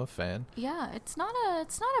 I'm a fan. Yeah, it's not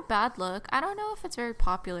a bad look. I don't know if it's very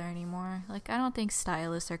popular anymore. Like, I don't think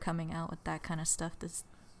stylists are coming out with that kind of stuff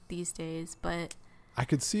these days, but I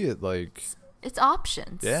could see it like. it's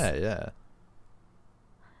options. Yeah, yeah.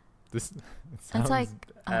 This it sounds like,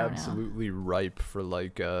 I don't know. absolutely ripe for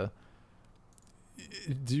like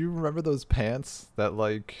do you remember those pants that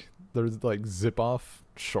like there's like zip off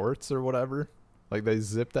shorts or whatever? Like they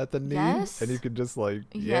zipped at the knee, Yes. and you could just like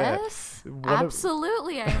Yes,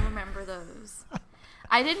 absolutely. I remember those.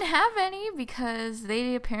 I didn't have any because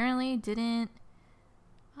they apparently didn't.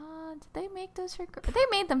 Did they make those for? They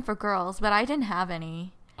made them for girls, but I didn't have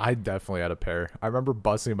any. I definitely had a pair. I remember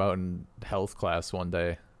busting them out in health class one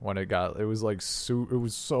day when it was like it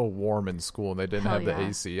was so warm in school and they didn't Hell have the yeah.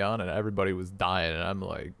 AC on and everybody was dying and I'm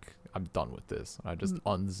like, I'm done with this. I just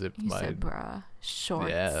unzipped You my said, bruh, shorts.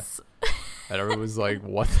 Yeah. And everyone was like,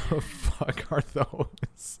 what the fuck are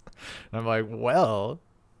those? And I'm like, well,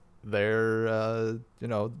 they're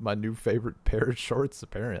my new favorite pair of shorts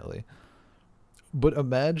apparently. But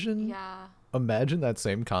imagine that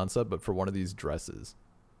same concept but for one of these dresses.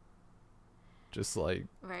 Just like,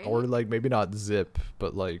 Right? or like maybe not zip,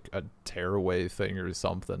 but like a tearaway thing or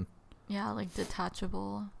something. Yeah, like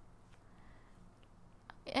detachable.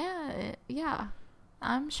 Yeah.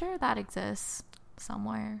 I'm sure that exists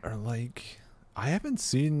somewhere. Or like, I haven't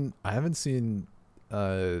seen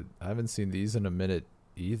these in a minute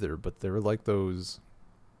either, but they were like those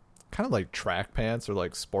kind of like track pants or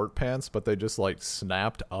like sport pants, but they just like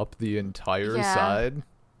snapped up the entire side.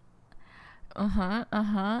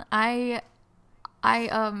 I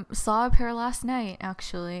saw a pair last night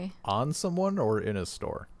actually. On someone or in a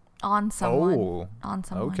store? On someone. Oh, on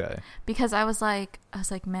someone. okay. Because I was like,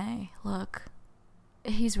 May, look,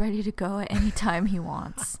 he's ready to go at any time he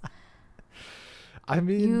wants. I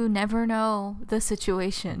mean, You never know the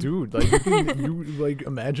situation. dude, like you like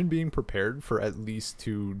imagine being prepared for at least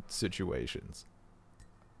 2 situations.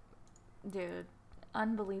 Dude,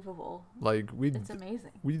 unbelievable. Like It's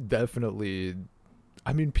amazing. we definitely,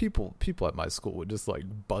 I mean, people at my school would just like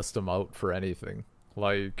bust them out for anything.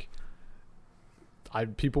 Like,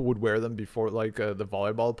 people would wear them before, like the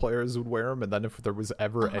volleyball players would wear them, and then if there was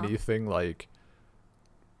ever anything like,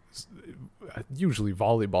 usually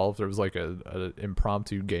volleyball, if there was like a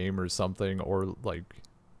impromptu game or something, or like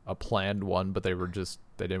a planned one, but they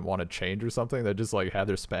didn't want to change or something, they just like had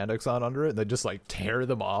their spandex on under it, and they just like tear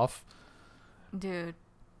them off. Dude.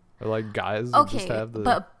 Or like guys would just Okay, have the.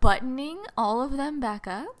 but buttoning all of them back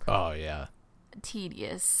up? Oh yeah.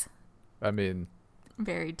 Tedious. I mean,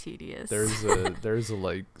 Very tedious. there's a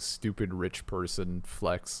like stupid rich person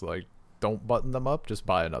flex like don't button them up, just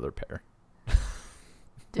buy another pair.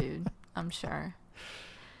 Dude, I'm sure.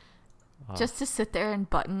 Just to sit there and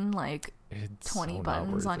button like It's 20 so not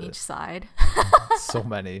buttons worth on it. each side. So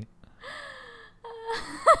many.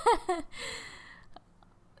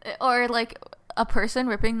 Or like a person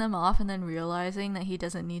ripping them off and then realizing that he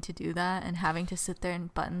doesn't need to do that and having to sit there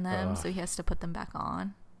and button them, so he has to put them back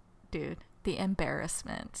on. Dude, the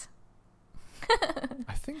embarrassment.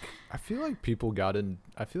 I feel like people got in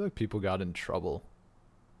trouble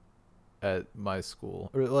at my school.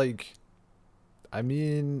 Or like, I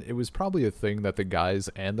mean, it was probably a thing that the guys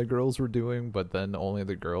and the girls were doing, but then only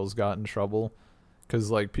the girls got in trouble. 'Cause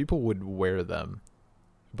like people would wear them,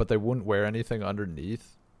 but they wouldn't wear anything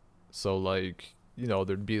underneath. So like, you know,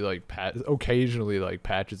 there'd be like occasionally like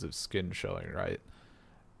patches of skin showing, right?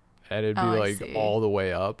 And it'd be like all the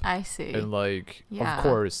way up. I see. And like, Yeah. of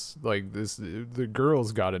course, like the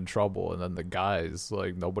girls got in trouble, and then the guys,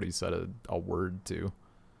 like, nobody said a word to.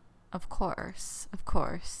 Of course.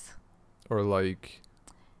 Or like,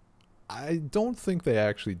 I don't think they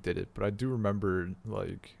actually did it, but I do remember,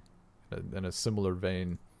 like, in a similar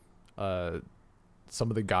vein, some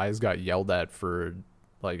of the guys got yelled at for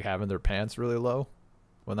like having their pants really low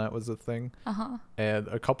when that was a thing. Uh-huh. And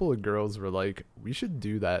a couple of girls were like, we should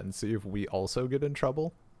do that and see if we also get in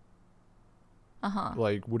trouble. Uh-huh.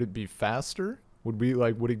 Like, would it be faster? Would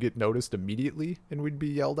it get noticed immediately and we'd be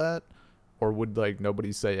yelled at? Or would like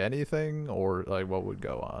nobody say anything? Or like what would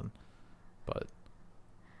go on? But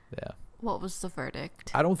yeah. What was the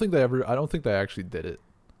verdict? I don't think they actually did it.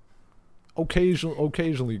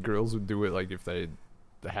 Occasionally girls would do it, like if they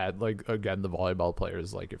had, like, again, the volleyball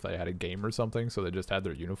players, like if they had a game or something, so they just had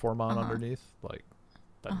their uniform on underneath, like,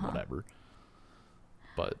 then whatever.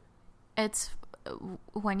 But It's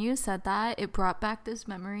when you said that, it brought back this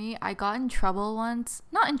memory. I got in trouble once.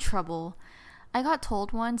 Not in trouble. I got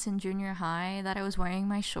told once in junior high that I was wearing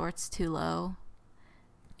my shorts too low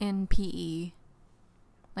in PE.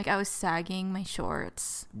 Like, I was sagging my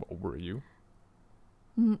shorts. what were you?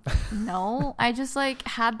 No, I just like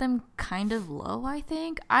had them kind of low, I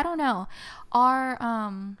think. I don't know. Our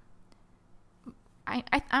I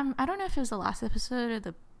don't know if it was the last episode or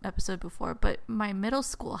the episode before, but my middle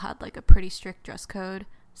school had like a pretty strict dress code,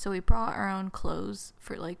 so we brought our own clothes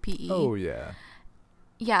for like PE. Oh yeah.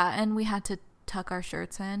 Yeah, and we had to tuck our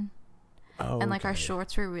shirts in. Oh. And like our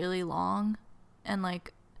shorts were really long, and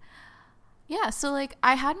like, yeah, so like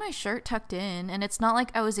I had my shirt tucked in, and it's not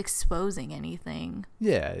like I was exposing anything.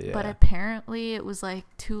 Yeah. But apparently it was like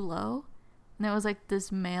too low. And there was like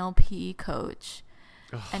this male PE coach.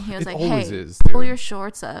 And he was like, hey, pull your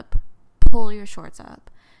shorts up. Pull your shorts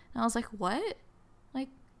up. And I was like, what? Like,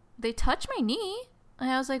 they touch my knee. And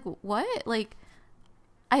I was like, what? Like,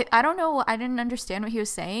 I don't know. I didn't understand what he was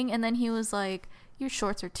saying. And then he was like, your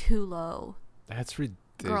shorts are too low. That's ridiculous.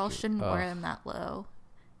 Girls shouldn't wear them that low.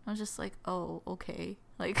 I was just like, oh, okay.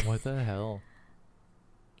 Like, what the hell?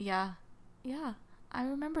 Yeah. I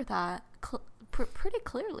remember that pretty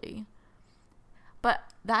clearly. But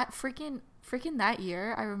that freaking that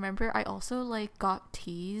year, I remember I also like got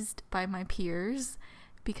teased by my peers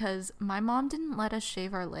because my mom didn't let us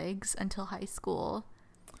shave our legs until high school.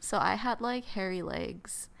 So I had like hairy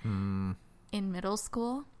legs in middle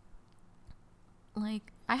school.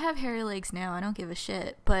 Like, I have hairy legs now. I don't give a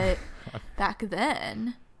shit. But back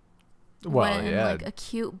then, when like a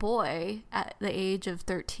cute boy at the age of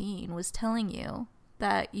 13 was telling you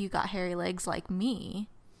that you got hairy legs like me,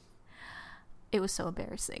 it was so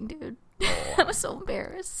embarrassing, dude. Oh, I was so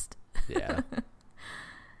embarrassed. Yeah.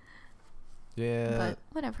 Yeah. But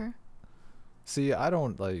whatever. See, I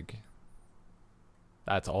don't like.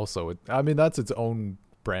 That's also, I mean, that's its own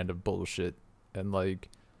brand of bullshit, and like,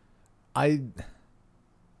 I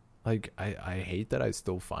hate that I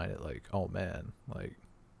still find it like, oh man, like,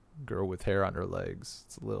 girl with hair on her legs,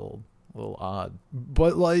 it's a little odd,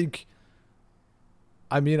 but like,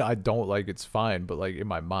 I mean, I don't, like, it's fine, but like in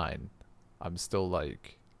my mind I'm still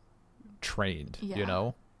like trained, you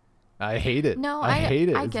know. I hate it. No, I hate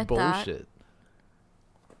it. I It's get bullshit.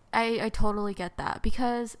 I totally get that,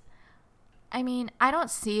 because I mean, I don't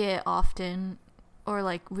see it often or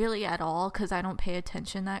like really at all because I don't pay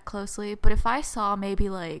attention that closely. But if I saw maybe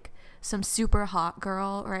like some super hot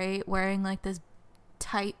girl, right, wearing like this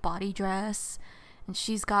tight body dress and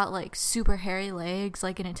she's got like super hairy legs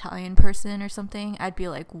like an Italian person or something, I'd be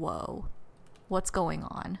like, whoa, what's going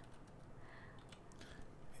on?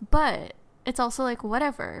 But it's also like,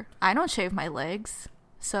 whatever. I don't shave my legs,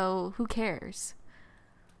 so who cares?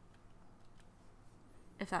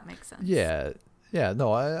 If that makes sense. Yeah,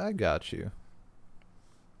 no, I got you.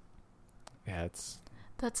 Yeah, it's...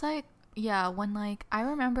 That's like Yeah, when like I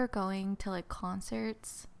remember going to like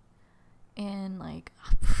concerts in like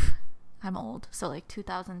I'm old, so like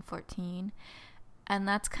 2014, and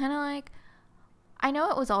that's kind of like, I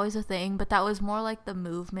know it was always a thing, but that was more like the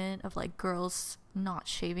movement of like girls not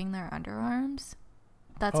shaving their underarms.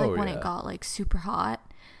 That's like when it got like super hot.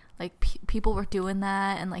 Like people were doing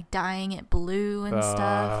that and like dyeing it blue and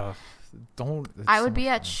stuff. I would be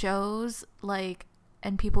at shows like,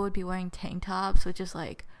 and people would be wearing tank tops with just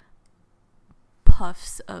like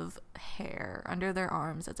puffs of hair under their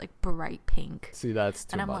arms that's like bright pink. See, that's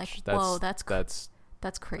too much. And I'm like, whoa, that's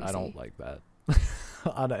crazy. I don't like that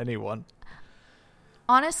on anyone.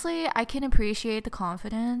 Honestly, I can appreciate the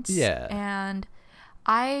confidence. Yeah. And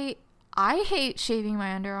I hate shaving my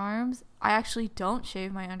underarms. I actually don't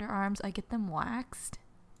shave my underarms. I get them waxed.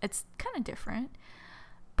 It's kind of different.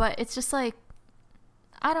 But it's just like,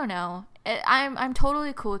 I don't know. I'm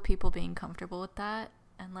totally cool with people being comfortable with that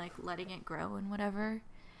and like letting it grow and whatever.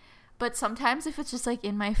 But sometimes if it's just like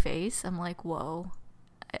in my face, I'm like, whoa,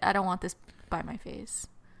 I don't want this by my face.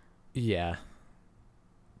 Yeah.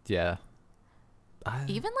 Yeah.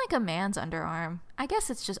 Even like a man's underarm. I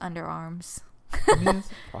guess it's just underarms. I mean,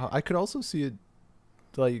 I could also see it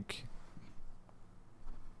like,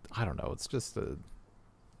 I don't know. It's just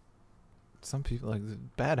some people like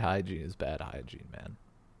bad hygiene is bad hygiene, man.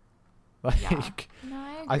 Like, yeah. No,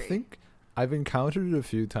 I agree. I think I've encountered it a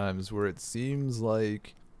few times where it seems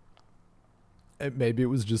like maybe it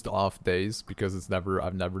was just off days because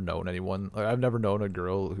I've never known anyone, like I've never known a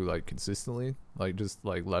girl who like consistently like just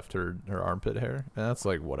like left her armpit hair, and that's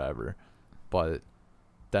like whatever. But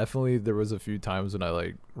definitely there was a few times when I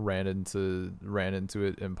like ran into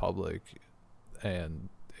it in public, and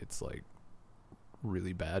it's like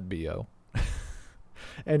really bad BO.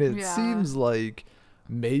 And it seems like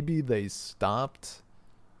maybe they stopped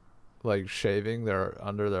like shaving their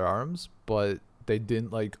under their arms, but they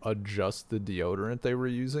didn't like adjust the deodorant they were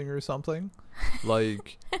using or something.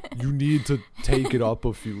 Like, you need to take it up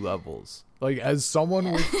a few levels. Like, as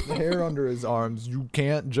someone with hair under his arms, you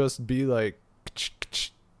can't just be like,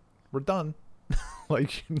 we're done.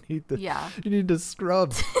 Like, you need to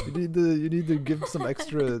scrub. you need to give some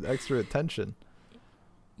extra attention.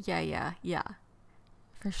 Yeah.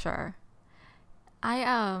 For sure.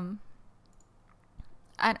 I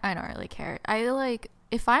don't really care. I like,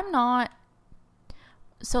 if I'm not,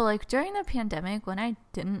 so like during the pandemic when I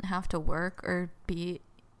didn't have to work or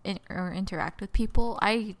or interact with people,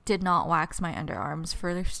 I did not wax my underarms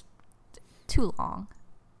for too long.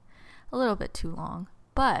 A little bit too long.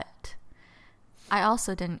 But I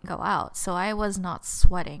also didn't go out, so I was not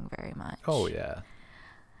sweating very much. Oh yeah.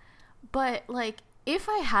 But like, if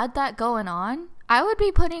I had that going on, I would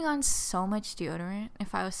be putting on so much deodorant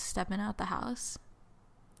if I was stepping out the house.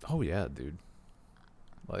 Oh yeah, dude.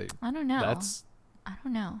 Like, I don't know. I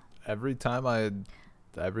don't know. Every time I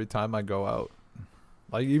go out,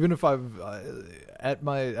 like even if I've at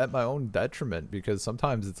my own detriment, because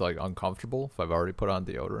sometimes it's like uncomfortable if I've already put on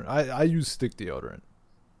deodorant. I use stick deodorant,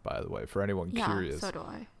 by the way, for anyone curious. Yeah, so do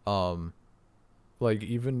I. Like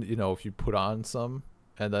even, you know, if you put on some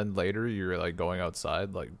and then later you're like going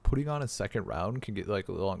outside, like putting on a second round can get like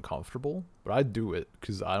a little uncomfortable, but I do it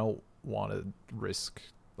because I don't want to risk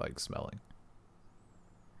like smelling.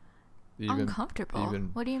 Uncomfortable?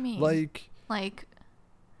 What do you mean? Like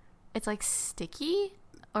it's like sticky,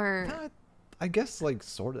 or I guess like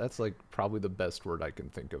sort of. That's like probably the best word I can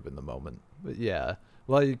think of in the moment. But yeah,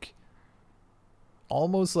 like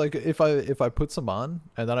almost like if I put some on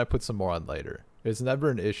and then I put some more on later, it's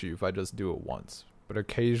never an issue if I just do it once. But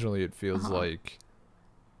occasionally it feels like,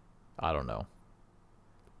 I don't know.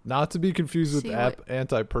 Not to be confused with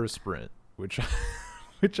antiperspirant,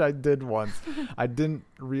 which I did once. I didn't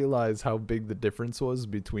realize how big the difference was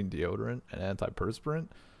between deodorant and antiperspirant.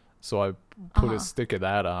 So I put a stick of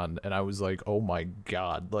that on, and I was like, oh my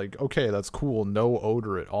God. Like, okay, that's cool. No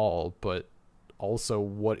odor at all. But also,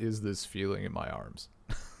 what is this feeling in my arms?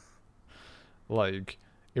 Like,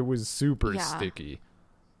 it was super sticky.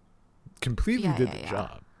 Completely did the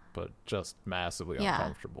job, but just massively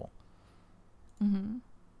uncomfortable. Mm-hmm.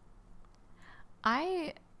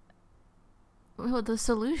 Well, the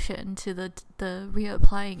solution to the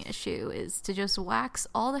reapplying issue is to just wax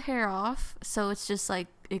all the hair off, so it's just like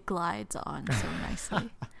it glides on so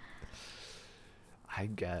nicely. I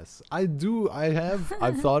guess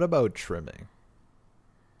I've thought about trimming.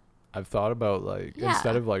 I've thought about like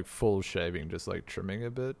instead of like full shaving, just like trimming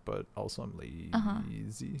a bit, but also I'm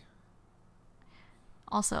lazy.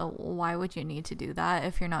 Also, why would you need to do that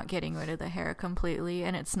if you're not getting rid of the hair completely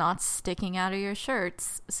and it's not sticking out of your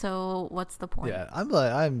shirts? So what's the point? Yeah,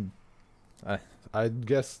 I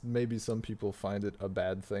guess maybe some people find it a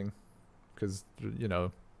bad thing because,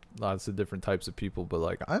 lots of different types of people, but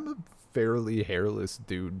like I'm a fairly hairless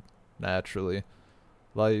dude naturally.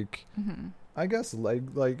 Like, I guess well,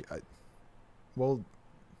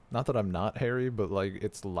 not that I'm not hairy, but like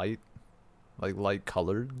it's light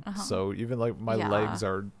colored. So even like my legs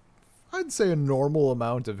are, I'd say, a normal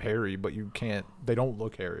amount of hairy, but they don't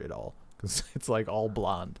look hairy at all because it's like all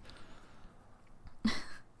blonde.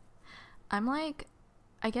 I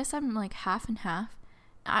guess I'm like half and half.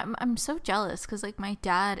 I'm so jealous because like my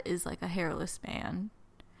dad is like a hairless man.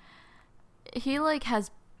 He like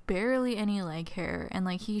has barely any leg hair, and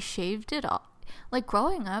like he shaved it off. Like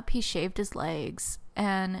growing up, he shaved his legs,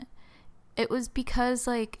 and it was because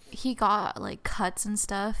like he got like cuts and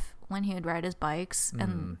stuff when he would ride his bikes,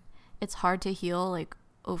 and it's hard to heal like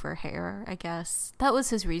over hair, I guess. That was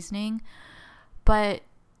his reasoning. But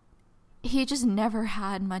he just never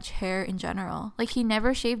had much hair in general. Like he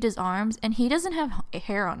never shaved his arms, and he doesn't have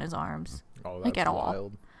hair on his arms. Oh, that's like at wild.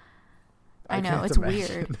 all. I know, it's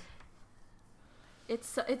weird.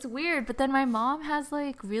 It's weird, but then my mom has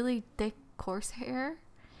like really thick, coarse hair,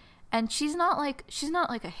 and she's not like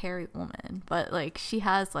a hairy woman, but like she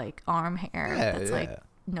has like arm hair that's like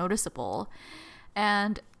noticeable.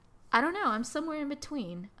 And I don't know, I'm somewhere in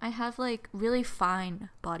between. I have like really fine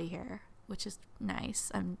body hair, which is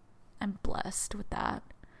nice. I'm blessed with that.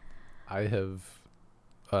 I have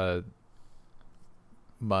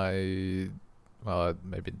maybe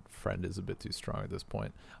friend is a bit too strong at this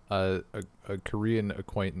point. A Korean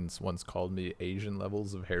acquaintance once called me Asian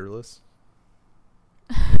levels of hairless.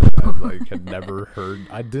 Which I like had never heard.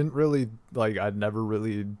 I'd never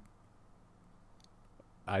really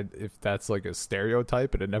if that's like a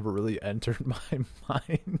stereotype, it had never really entered my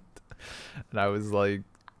mind. And I was like,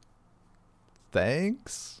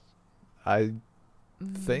 thanks. I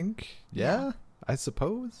think, yeah, I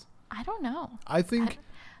suppose. I don't know. I think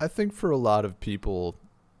for a lot of people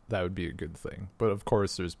that would be a good thing. But of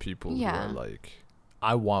course there's people who are like,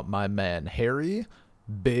 I want my man hairy,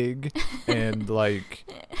 big, and like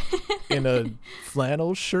in a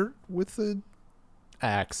flannel shirt with an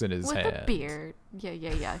axe in his hand. With a beard.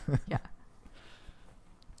 Yeah.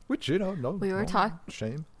 Which, no. We were talking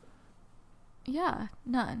shame. Yeah,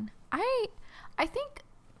 none. I think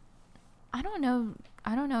I don't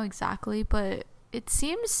know exactly, but it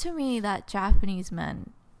seems to me that Japanese men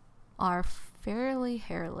are fairly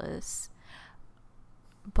hairless.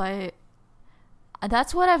 But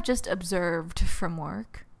that's what I've just observed from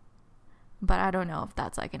work. But I don't know if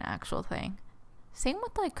that's like an actual thing. Same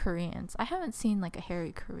with like Koreans. I haven't seen like a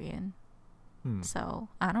hairy Korean. So,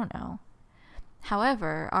 I don't know.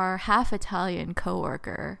 However, our half Italian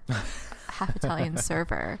coworker, half Italian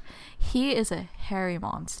server, he is a hairy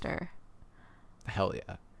monster. Hell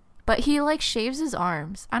yeah. But he like shaves his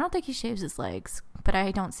arms. I don't think he shaves his legs, but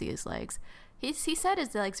I don't see his legs. He said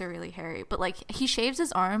his legs are really hairy, but like he shaves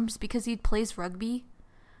his arms because he plays rugby.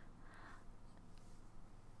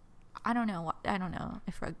 I don't know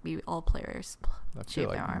if rugby all players shave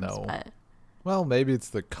their arms, but well, maybe it's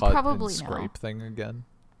the cut probably and scrape thing again.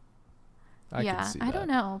 I don't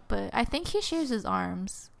know, but I think he shaves his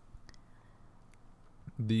arms.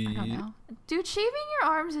 I don't know. Dude, shaving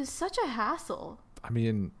your arms is such a hassle. I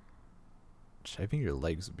mean, shaving your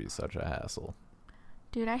legs would be such a hassle.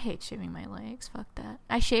 Dude, I hate shaving my legs. Fuck that.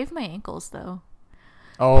 I shave my ankles though.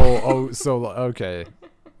 So okay.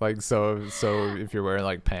 Like so if you're wearing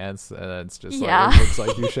like pants and it's just like it looks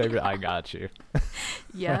like you shave it, I got you.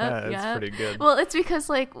 Yeah, it's pretty good. Well, it's because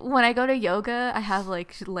like when I go to yoga, I have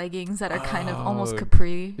like leggings that are kind of almost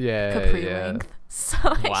capri length. So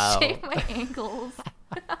I shave my ankles.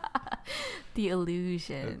 The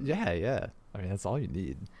illusion. Yeah. I mean, that's all you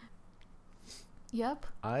need. Yep.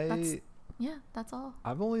 That's all.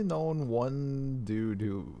 I've only known one dude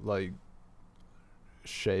who like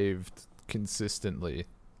shaved consistently,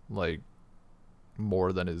 like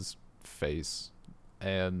more than his face,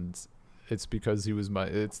 and it's because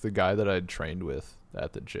it's the guy that I'd trained with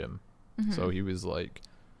at the gym. So he was like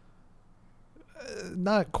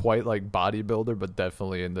not quite like bodybuilder, but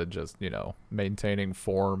definitely into just maintaining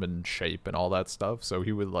form and shape and all that stuff. So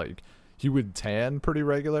he would tan pretty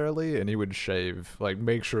regularly, and he would shave, like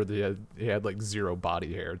make sure that he had like zero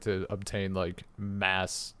body hair to obtain like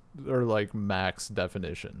mass or like max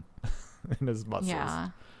definition in his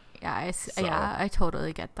muscles. I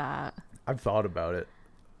totally get that. I've thought about it.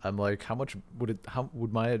 I'm like, how much would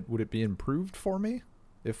it be improved for me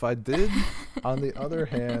if I did? On the other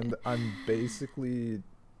hand, I'm basically,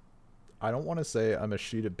 I don't want to say I'm a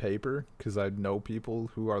sheet of paper because I know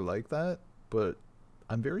people who are like that, but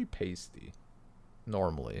I'm very pasty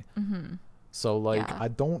normally. So like Yeah. I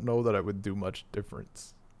don't know that it would do much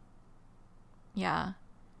difference. Yeah.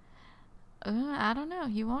 I don't know.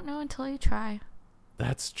 You won't know until you try.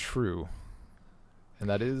 That's true. And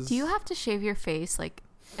that is Do you have to shave your face like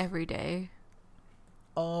every day?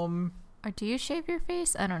 um Or do you shave your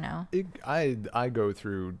face? I don't know. I go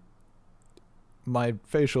through, my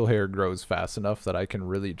facial hair grows fast enough that I can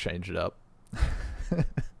really change it up.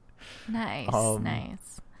 Nice. Um,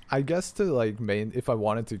 Nice. I guess to like if I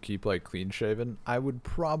wanted to keep like clean shaven, I would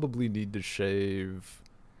probably need to shave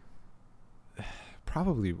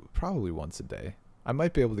probably once a day. I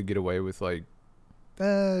might be able to get away with like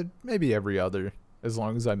maybe every other, as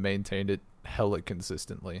long as I maintained it hella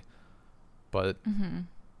consistently. But Mm-hmm.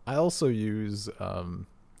 I also use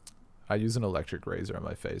I use an electric razor on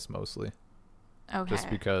my face mostly, Okay. just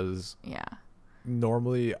because Yeah.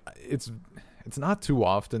 normally it's not too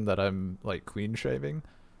often that I'm like clean shaving,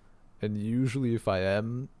 and usually if I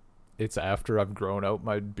am, it's after I've grown out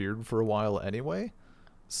my beard for a while anyway.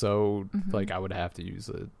 So Mhm. like I would have to use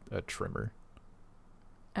a trimmer.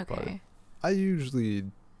 Okay. I usually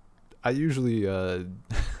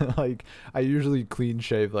like I usually clean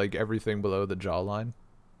shave like everything below the jawline.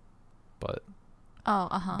 But Oh,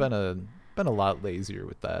 uh-huh. been a lot lazier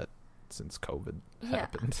with that since COVID Yeah.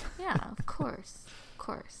 happened. Yeah, of course. Of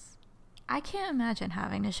course. I can't imagine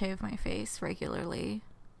having to shave my face regularly.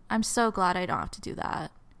 I'm so glad I don't have to do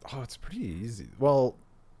that. Oh, it's pretty easy. Well,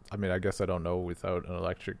 I mean, I guess I don't know without an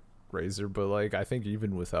electric razor, but like I think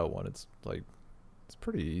even without one, it's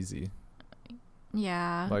pretty easy.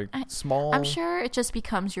 Yeah. Like small. I'm sure it just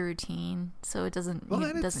becomes your routine, so it doesn't Well,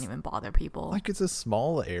 it and doesn't it's- even bother people. Like it's a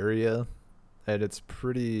small area, and it's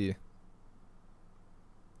pretty.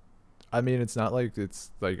 I mean, it's not like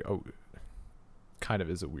it's like kind of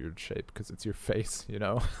is a weird shape because it's your face, you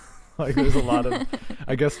know. Like there's a lot of,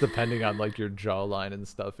 I guess depending on like your jawline and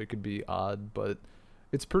stuff, it could be odd, but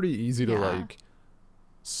it's pretty easy to Yeah. like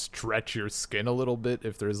stretch your skin a little bit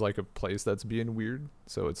if there's like a place that's being weird.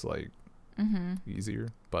 So it's like Mhm. easier,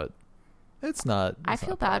 but it's not. I it's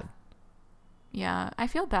feel not bad. Yeah, I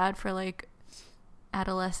feel bad for like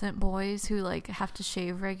adolescent boys who like have to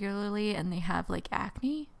shave regularly and they have like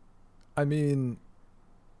acne. I mean,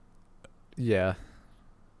 yeah.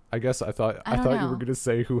 I guess I thought I don't you know. were gonna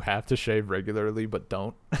say who have to shave regularly but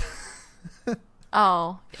don't.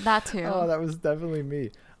 Oh, that too. Oh, that was definitely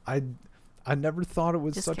me. I never thought it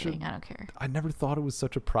was Just such kidding. I don't care. I never thought it was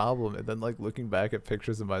such a problem. And then like looking back at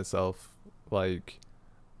pictures of myself like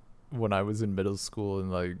when I was in middle school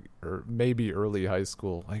and like or maybe early high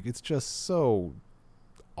school, like it's just so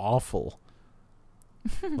awful.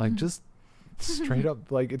 Like just straight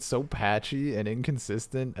up, like it's so patchy and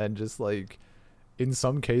inconsistent, and just like in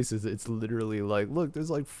some cases it's literally like, look,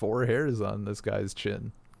 there's like 4 hairs on this guy's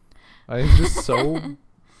chin. I'm just so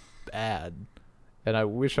bad. And I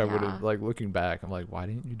wish I would have, Yeah. like looking back, I'm like, why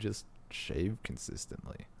didn't you just shave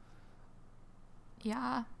consistently?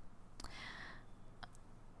 Yeah.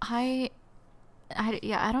 I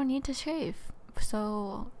don't need to shave.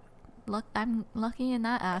 So I'm lucky in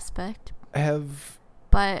that aspect, Have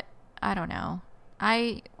but I don't know.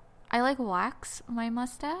 I like wax my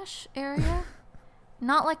mustache area.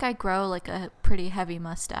 Not like I grow like a pretty heavy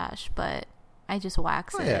mustache, but I just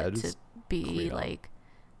wax Oh, yeah, it to just be clean up. like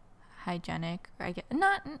hygienic. Or I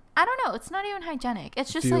don't know. It's not even hygienic.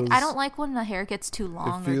 It's just like I Feels- don't like when the hair gets too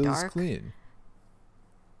long it feels or dark. clean.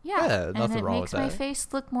 Yeah, Yeah, and nothing it wrong makes with my that. face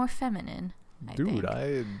look more feminine. Dude,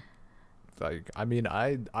 think. I mean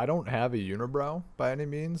I don't have a unibrow by any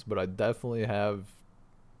means, but I definitely have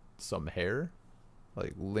some hair,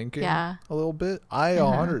 like linking Yeah. a little bit. I Uh-huh.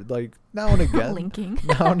 100 like now and again. Linking.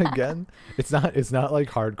 Now and again. It's not like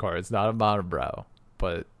hardcore. It's not a monobrow,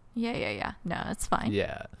 but Yeah. No, it's fine.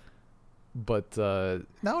 yeah. But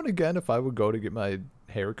now and again, if I would go to get my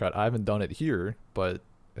hair cut, I haven't done it here, but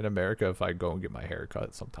in America, if I go and get my hair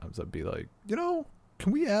cut, sometimes I'd be like,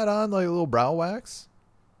 can we add on like a little brow wax?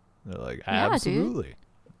 And they're like, Yeah, dude. absolutely.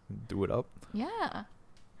 Do it up. Yeah.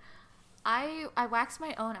 I wax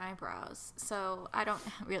my own eyebrows, so I don't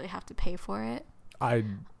really have to pay for it, I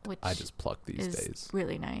which just pluck these is days.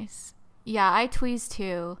 really nice. Yeah, I tweeze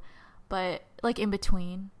too, but like in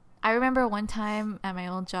between. I remember one time at my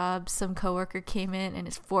old job, some coworker came in and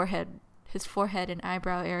his forehead and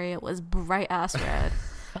eyebrow area was bright ass red.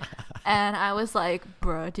 And I was like,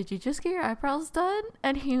 bro, did you just get your eyebrows done?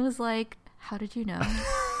 And he was like, how did you know?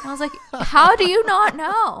 And I was like, how do you not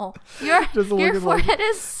know? Your Just looking forehead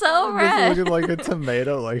is so Just red. looking like a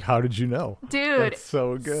tomato. Like, how did you know? Dude, That's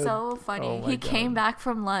so good. so funny. Oh my He came God. back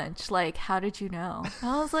from lunch like, how did you know? And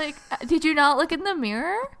I was like, did you not look in the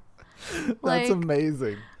mirror? That's like-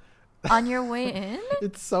 amazing. On your way in?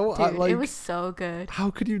 It's so Dude, like it was so good. how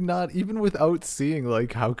could you not, even without seeing,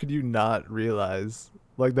 like how could you not realize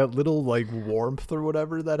like that little like warmth or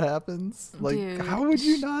whatever that happens? Like Dude, how would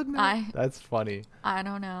you not know? I That's funny. I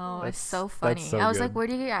don't know. It's so That's funny. so I was like, good. "Where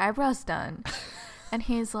do you get your eyebrows done?" And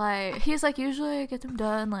he's like, usually I get them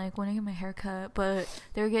done like when I get my hair cut, but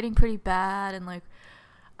they were getting pretty bad, and like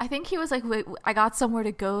I think he was like, "Wait, I got somewhere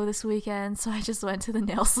to go this weekend, so I just went to the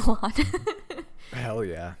nail salon." Hell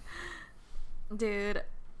yeah. Dude,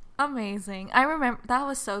 amazing. I remember that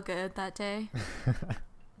was so good that day.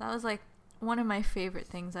 That was like one of my favorite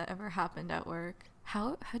things that ever happened at work.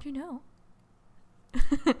 How'd you know?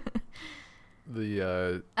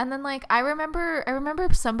 The And then like I remember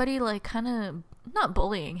somebody like kind of not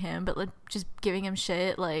bullying him, but like just giving him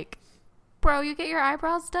shit like, "Bro, you get your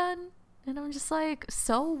eyebrows done?" And I'm just like,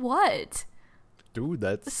 "So what?" dude,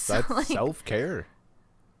 that's So, like- self-care.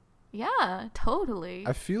 Yeah, totally.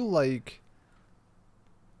 I feel like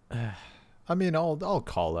I mean, I'll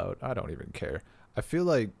call out. I don't even care. I feel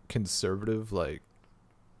like conservative like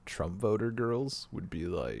Trump voter girls would be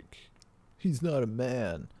like, "He's not a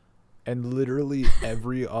man." And literally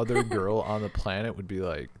every other girl on the planet would be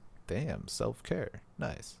like, "Damn, self-care.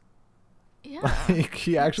 Nice." Yeah. Like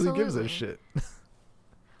he actually gives a absolutely. shit.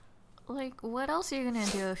 Like, what else are you gonna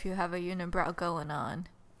do if you have a unibrow going on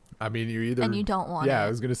I mean, you either and you don't want Yeah, it? I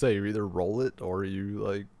was going to say you either roll it or you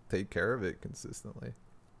like take care of it consistently.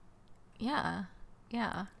 Yeah,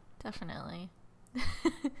 definitely.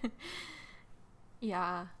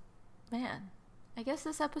 Yeah, man. I guess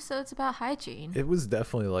this episode's about hygiene. It was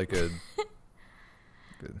definitely like a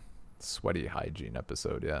good sweaty hygiene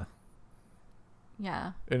episode, yeah.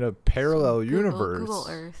 Yeah. In a parallel Google- universe, Google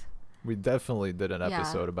Earth. we definitely did an Yeah.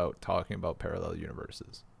 episode about talking about parallel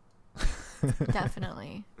universes.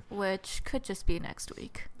 Definitely. Which could just be next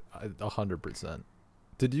week. 100%.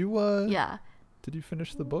 Did you Yeah. Did you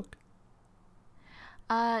finish the book?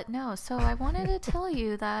 No, so I wanted to tell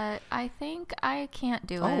you that I think I can't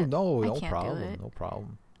do it. Oh no, I no can't do problem, it. no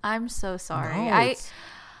problem. I'm so sorry. No, Yeah.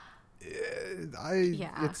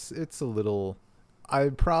 it's a little. I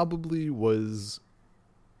probably was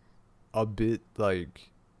a bit like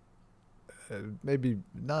maybe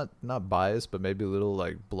not biased, but maybe a little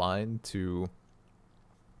like blind to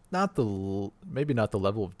maybe not the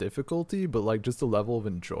level of difficulty, but like just the level of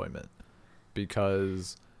enjoyment,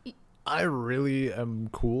 because I really am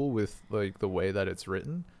cool with like the way that it's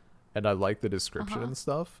written, and I like the description Uh-huh. and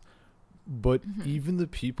stuff. But Mhm. even the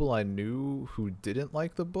people I knew who didn't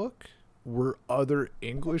like the book were other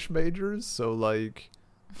English majors, so like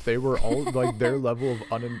they were all like their level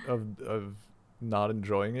of not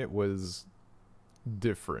enjoying it was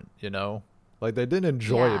different, you know? Like they didn't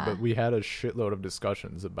enjoy it, Yeah. but we had a shitload of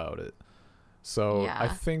discussions about it. So I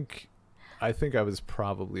Yeah. think I was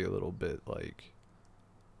probably a little bit like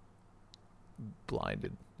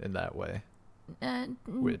blinded in that way.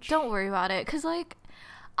 Which- Don't worry about it, because like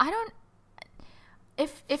I don't.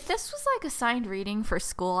 If this was like assigned reading for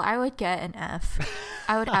school, I would get an F.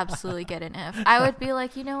 I would absolutely get an F. I would be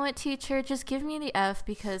like, you know what, teacher, just give me the F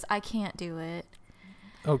because I can't do it.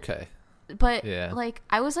 Okay. But Yeah. like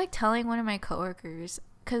I was like telling one of my coworkers,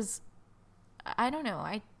 because I don't know,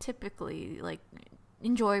 I typically like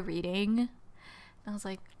enjoy reading. I was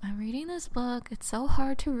like, I'm reading this book. It's so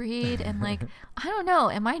hard to read, and like I don't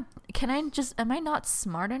know. Am I not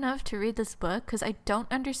smart enough to read this book? Because I don't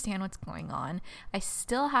understand what's going on. I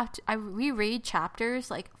still have to. I reread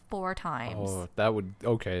chapters like 4 times, Oh, that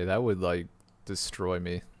would like destroy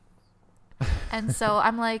me. and so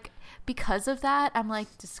I'm like, because of that, I'm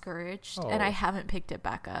like discouraged, and I Oh. haven't picked it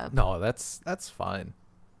back up. No, that's fine.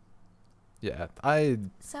 Yeah,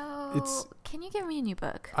 So can you give me a new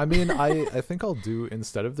book? I mean, I think I'll do,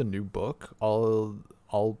 instead of the new book,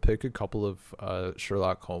 I'll pick a couple of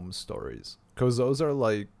Sherlock Holmes stories, because those are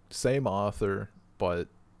like same author but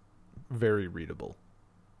very readable.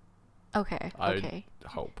 Okay. I- Okay.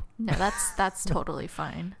 Hope. No, that's totally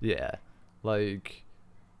fine. Yeah, like,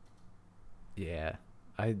 yeah,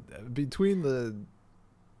 between the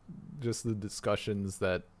discussions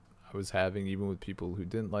that I was having, even with people who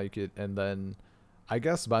didn't like it, and then I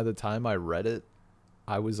guess by the time I read it,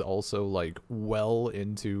 I was also like well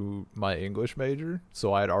into my English major,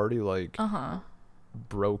 so I'd already like Uh-huh.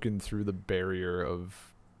 broken through the barrier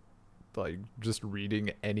of like just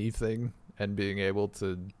reading anything and being able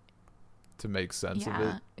to make sense of it.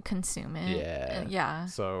 Yeah. Consume it. Yeah. Yeah.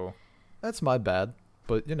 So that's my bad,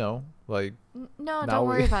 but you know, like No, Now don't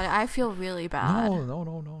worry we- about it. I feel really bad.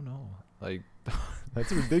 no. Like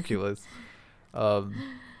that's ridiculous. No,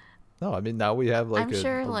 I mean now we have like I'm a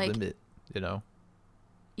sure, like- limit, you know.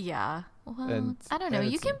 Yeah. Well, And I don't know. and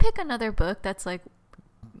You it's can pick another book that's like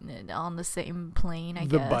on the same plane, I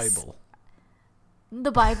the guess. Bible.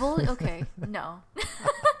 The Bible? Okay. No.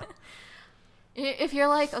 If you're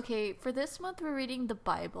like, okay, for this month we're reading the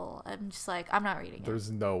Bible, I'm just like, I'm not reading it. There's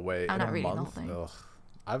no way. I'm in not a reading the month? whole thing. Ugh.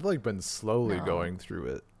 I've like been slowly No. going through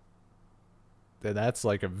it. And that's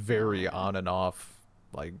like a very Yeah. on and off.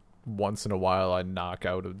 Like once in a while, I knock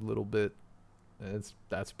out a little bit. And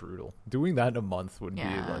that's brutal. Doing that in a month would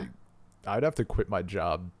Yeah. be like, I'd have to quit my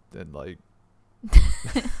job and like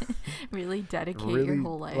Really dedicate really your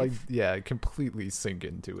whole life. like yeah, completely sink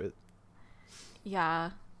into it.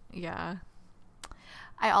 Yeah. Yeah.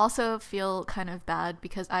 I also feel kind of bad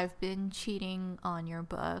because I've been cheating on your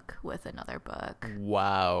book with another book.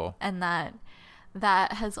 Wow. And that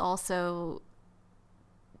has also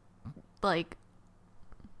like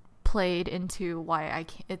played into why I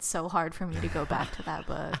can't, it's so hard for me to go back to that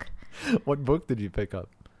book. What book did you pick up?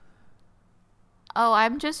 Oh,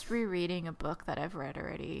 I'm just rereading a book that I've read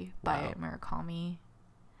already by Wow. Murakami.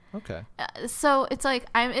 Okay. So it's like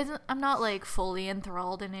I'm not like fully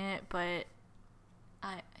enthralled in it, but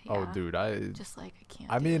Oh, dude, I just like I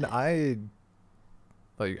can't. I do mean,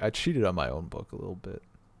 it. I cheated on my own book a little bit.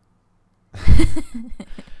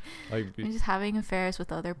 Like I'm just having affairs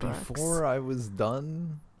with other books. before I was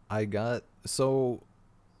done, I got so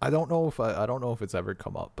I don't know if it's ever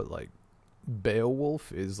come up, but like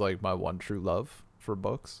Beowulf is like my one true love for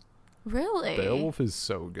books. Really? Beowulf is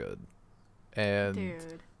so good. And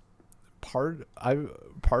Dude. part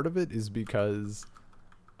of it is because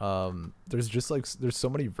there's just like there's so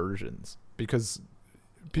many versions because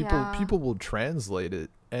people will translate it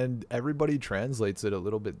and everybody translates it a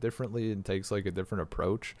little bit differently and takes like a different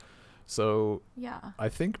approach. So Yeah. I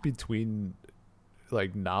think between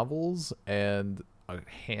like novels and a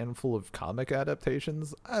handful of comic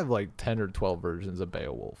adaptations, I have like 10 or 12 versions of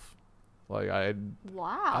Beowulf. Like I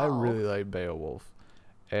really like Beowulf.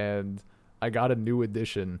 And I got a new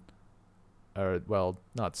edition, or well,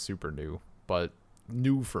 not super new, but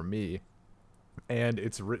new for me. And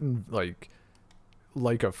it's written like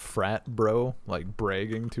a frat bro, like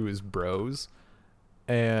bragging to his bros.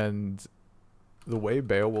 And the way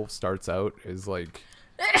Beowulf starts out is like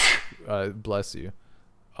bless you.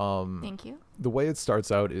 Thank you. The way it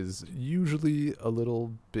starts out is usually a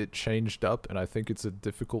little bit changed up, and I think it's a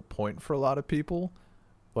difficult point for a lot of people.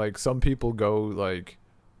 Like some people go like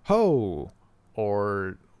ho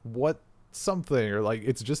or what something, or like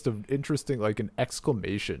it's just an interesting like an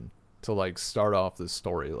exclamation to like start off the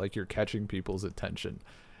story, like you're catching people's attention.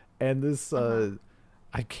 And this I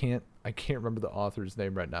can't remember the author's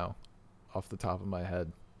name right now off the top of my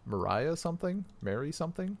head. Mary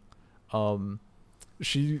something.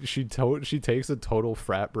 She takes a total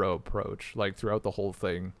frat bro approach like throughout the whole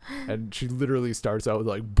thing, and she literally starts out with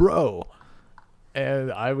like bro,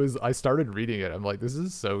 and I started reading it. I'm like, this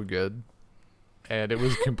is so good, and it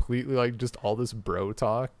was completely like just all this bro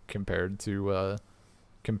talk compared to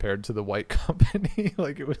the White Company.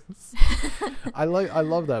 Like it was I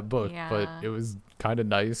love that book, but it was kind of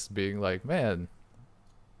nice being like, man,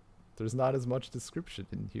 there's not as much description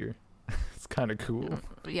in here. It's kind of cool.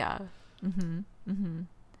 Yeah.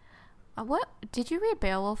 What did you read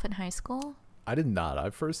Beowulf in high school? I did not. I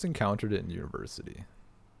first encountered it in university.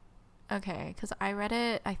 Okay, because I read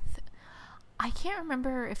it. I can't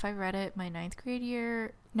remember if I read it my 9th grade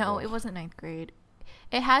year. No, it wasn't 9th grade.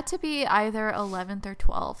 It had to be either 11th or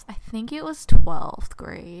 12th. I think it was 12th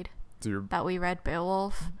grade that we read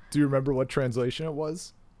Beowulf. Do you remember what translation it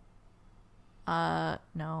was?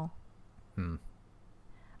 No.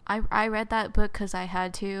 I read that book because I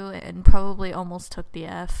had to, and probably almost took the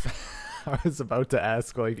F. I was about to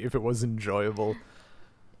ask like if it was enjoyable.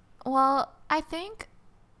 Well, I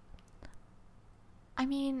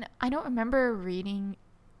don't remember reading.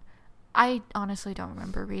 I honestly don't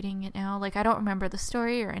remember reading it now. Like, I don't remember the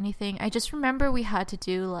story or anything. I just remember we had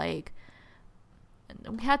to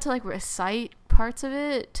recite parts of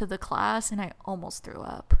it to the class, and I almost threw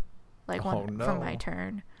up. Like, from my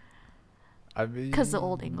turn. I mean, because the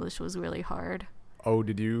Old English was really hard. Oh,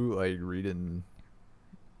 did you like read in?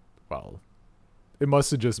 Well, it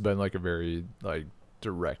must have just been like a very like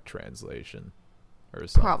direct translation, or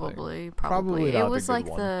something. Probably. Not It was the like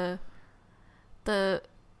good one. the.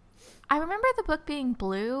 I remember the book being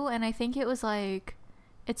blue, and I think it was like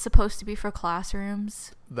it's supposed to be for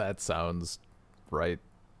classrooms. That sounds right.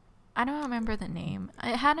 I don't remember the name.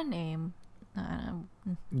 It had a name.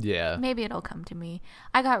 Yeah. Maybe it'll come to me.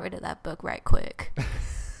 I got rid of that book right quick.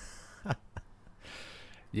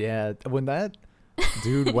 Yeah, when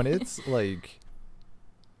it's like,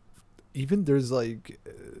 even there's like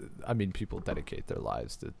I mean, people dedicate their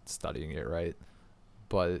lives to studying it, right?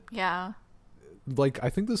 But Yeah. like, I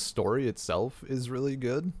think the story itself is really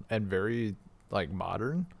good and very like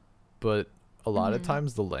modern, but a lot of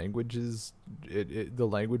times the language is the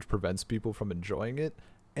language prevents people from enjoying it,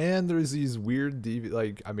 and there's these weird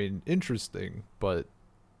like, I mean, interesting, but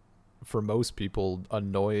for most people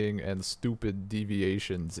annoying and stupid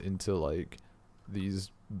deviations into like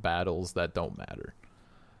these battles that don't matter.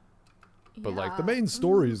 But like the main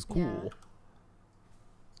story is cool. Yeah.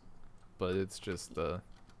 But it's just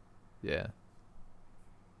yeah.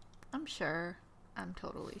 I'm sure. I'm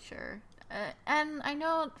totally sure. And I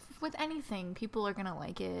know with anything, people are gonna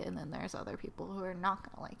like it, and then there's other people who are not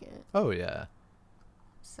gonna like it. Oh yeah.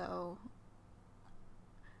 So,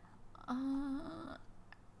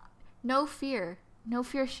 No Fear. No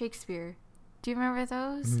Fear Shakespeare. Do you remember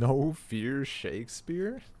those? No Fear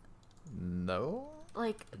Shakespeare? No?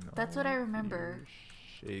 Like, that's what I remember.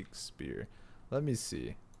 Fear Shakespeare. Let me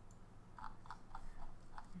see.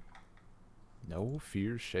 No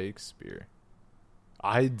Fear Shakespeare.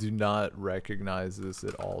 I do not recognize this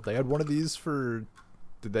at all. They had one of these for...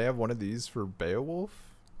 Did they have one of these for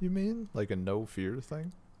Beowulf, you mean? Like a No Fear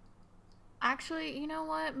thing? Actually, you know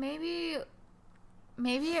what? Maybe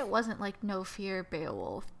it wasn't like No Fear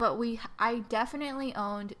Beowulf, but I definitely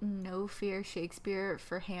owned No Fear Shakespeare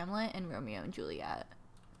for Hamlet and Romeo and Juliet.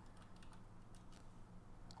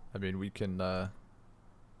 I mean, we can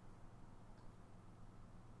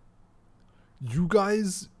you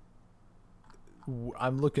guys,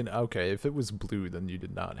 I'm looking. Okay, if it was blue, then you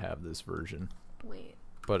did not have this version. Wait.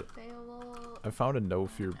 But Beowulf. I found a No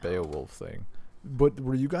Fear Beowulf thing. But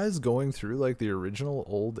were you guys going through like the original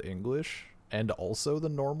Old English and also the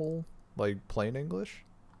normal, like, plain English?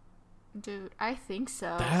 Dude, I think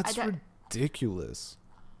so. That's ridiculous.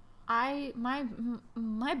 My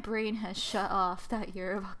brain has shut off that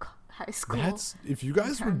year of high school. That's, if you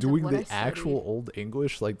guys were doing the actual Old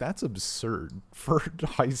English, like, that's absurd for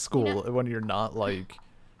high school when you're not like,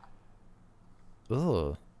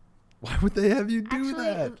 ugh. Why would they have you do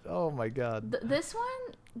that? Oh my god. This one,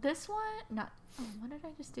 not. Oh, what did I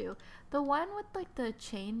just do? The one with like the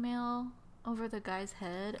chainmail over the guy's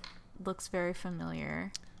head looks very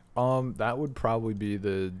familiar. That would probably be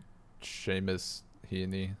the Seamus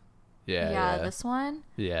Heaney. Yeah. This one.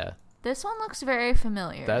 Yeah. This one looks very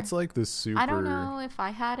familiar. That's like the super. I don't know if I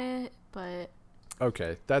had it, but.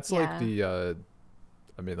 Okay, that's like the.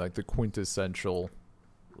 I mean, like the quintessential,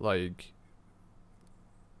 like.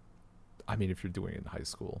 I mean, if you're doing it in high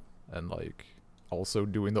school and like also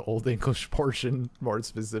doing the Old English portion more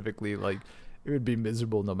specifically, like it would be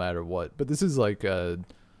miserable no matter what. But this is like I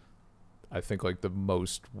think like the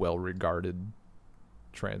most well-regarded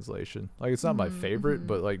translation. Like it's not my favorite,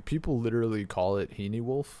 but like people literally call it Heaney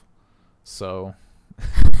Wolf. So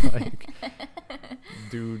like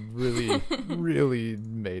dude really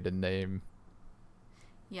made a name.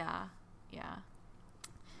 Yeah.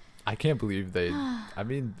 I can't believe they. I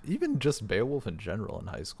mean, even just Beowulf in general in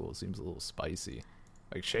high school seems a little spicy.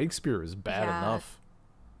 Like Shakespeare is bad enough,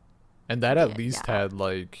 and that at least had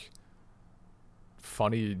like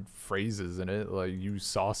funny phrases in it, like "you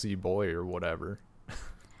saucy boy" or whatever.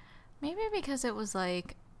 Maybe because it was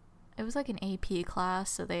like an AP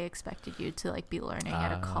class, so they expected you to like be learning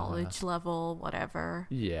at a college level, whatever.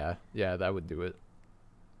 Yeah, that would do it.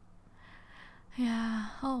 Yeah.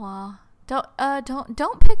 Oh well.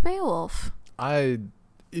 Don't pick Beowulf.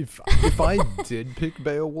 If I did pick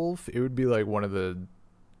Beowulf, it would be like one of the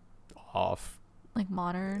like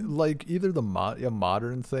modern, like either the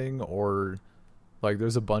modern thing, or like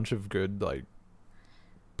there's a bunch of good like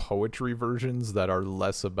poetry versions that are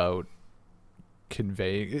less about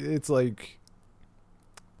conveying. It's like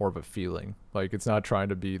more of a feeling. Like it's not trying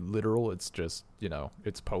to be literal. It's just,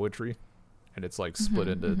 it's poetry, and it's like split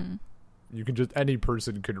into. You can just, any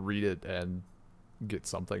person could read it and get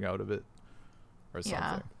something out of it or something.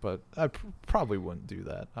 Yeah. But I probably wouldn't do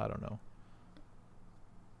that. I don't know.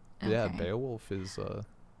 Okay. Yeah, Beowulf is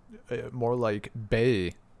more like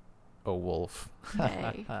Beowulf.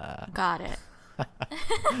 Bay. Got it.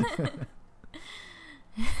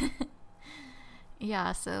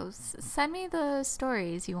 Yeah, so send me the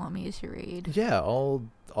stories you want me to read. Yeah, I'll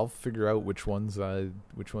figure out which ones I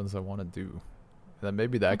want to do. And then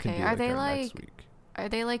maybe that can be like our next week. Are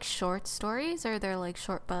they like short stories, or they're like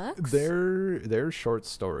short books? They're short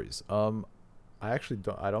stories. I actually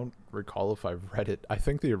don't recall if I've read it. I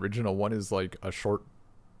think the original one is like a short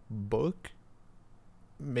book,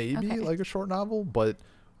 maybe like a short novel. But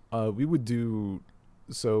we would do.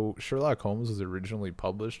 So Sherlock Holmes was originally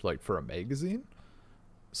published like for a magazine.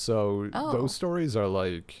 So those stories are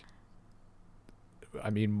like I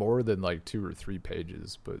mean, more than like 2 or 3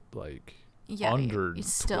 pages, but like Yeah, under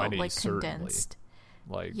it's still 20 like certainly. condensed.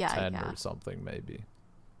 Like Yeah, 10 yeah. or something, maybe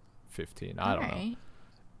 15. I don't know. Alright.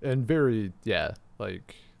 And very, yeah,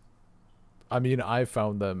 like, I mean, I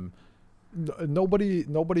found them.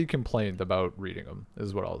 Nobody complained about reading them,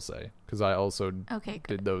 is what I'll say, because I also Okay,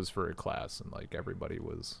 good. did those for a class, and like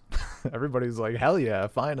everybody's like, hell yeah,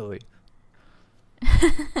 finally.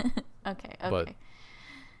 Okay. But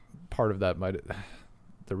part of that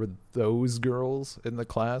there were those girls in the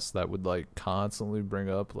class that would like constantly bring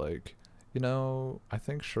up like, I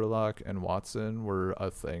think Sherlock and Watson were a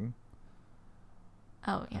thing.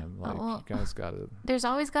 Oh yeah. And like, well, you guys gotta, there's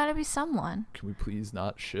always got to be someone. can we please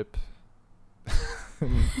not ship?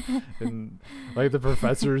 and like the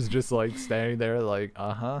professor's just like standing there like,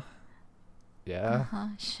 yeah.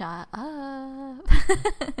 Shut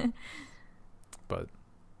up. But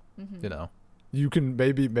Mhm. you can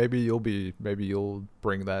maybe you'll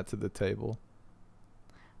bring that to the table.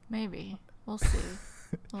 Maybe we'll see.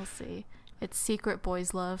 We'll see. It's secret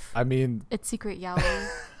boys love. I mean, It's secret yaoi.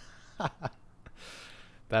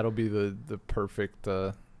 that'll be the perfect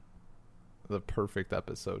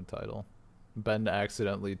episode title. Ben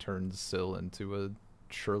accidentally turns Syl into a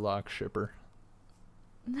Sherlock shipper.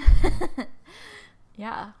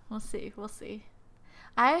 Yeah, we'll see. We'll see.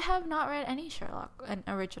 I have not read any Sherlock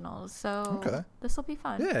originals, so Okay. this will be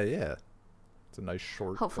fun. Yeah. It's a nice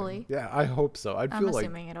short. Hopefully. thing. Yeah, I hope so. I I'm feel like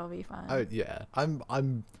assuming it'll be fun.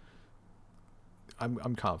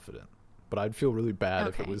 I'm confident, but I'd feel really bad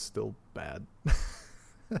if it Okay. was still bad.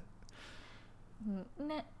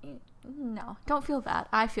 No, don't feel bad.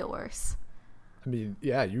 I feel worse. I mean,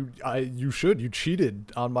 yeah, you should. You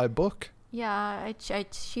cheated on my book. Yeah, I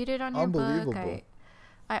cheated on your book. Unbelievable.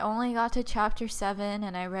 I only got to chapter 7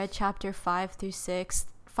 and I read chapter 5 through 6,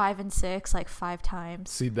 5 and 6 like 5 times.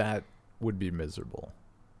 See, that would be miserable.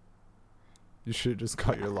 You should just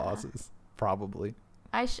cut your Yeah. losses, probably.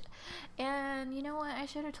 And you know what? I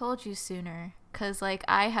should have told you sooner, cuz like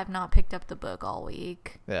I have not picked up the book all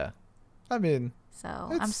week. Yeah, I mean, So,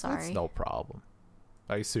 it's, I'm sorry. It's no problem.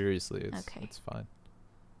 Like seriously, Okay. it's fine.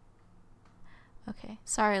 Okay.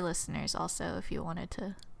 Sorry listeners also if you wanted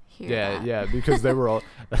to hear Yeah, that. yeah, because they were all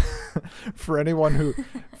for anyone who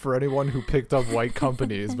picked up White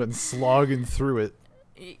Company has been slogging through it.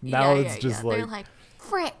 Now it's just they're like, like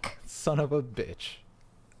frick. son of a bitch.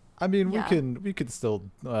 I mean, Yeah. we could still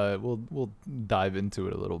we'll dive into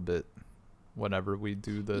it a little bit whenever we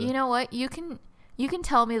do the. You know what? You can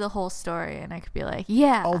tell me the whole story and I could be like,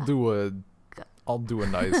 yeah. I'll do a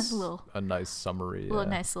nice Little- a nice summary.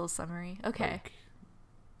 nice little summary. Okay. Like,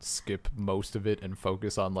 skip most of it and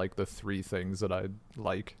focus on like the 3 things that I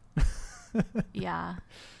like. Yeah.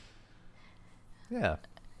 Yeah.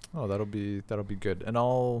 Oh, that'll be good. And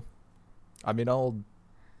I'll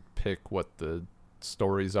pick what the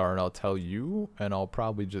stories are and I'll tell you, and I'll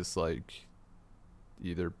probably just like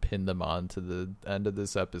either pin them on to the end of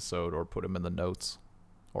this episode or put them in the notes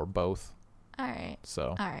or both. All right.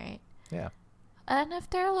 So, All right. yeah. And if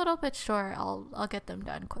they're a little bit short, I'll get them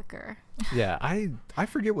done quicker. Yeah, I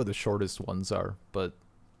forget what the shortest ones are, but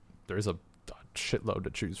there's a shitload to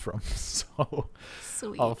choose from. So,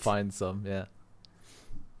 Sweet. I'll find some, yeah.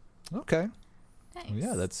 Okay. Nice. Well,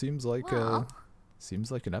 yeah, that seems like Well.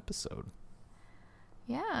 an episode.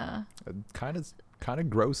 Yeah. A kind of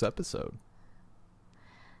gross episode.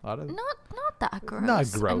 Not that gross. Not I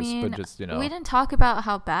gross, mean, but just, we didn't talk about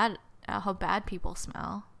how bad people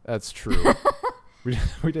smell. That's true.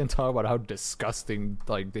 we didn't talk about how disgusting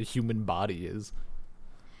like the human body is.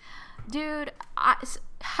 Dude,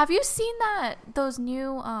 have you seen those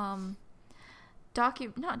new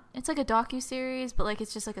it's like a docu-series, but like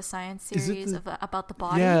it's just like a science Is it series about the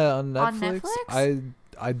body? Yeah, on Netflix. Netflix?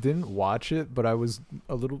 I didn't watch it, but I was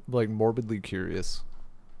a little like morbidly curious.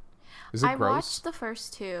 Is it I gross? watched the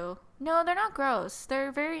first 2. No, they're not gross.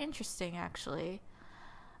 They're very interesting, actually.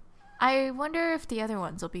 I wonder if the other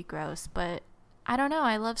ones will be gross, but I don't know.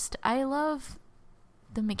 I love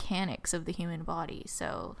the mechanics of the human body,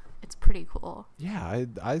 so it's pretty cool. Yeah,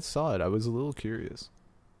 I saw it. I was a little curious.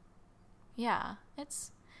 Yeah,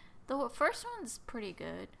 it's the first one's pretty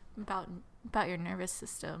good about your nervous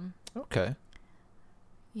system. Okay.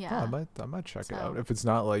 Yeah. Oh, I might check it out. So- If it's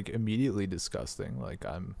not like immediately disgusting, like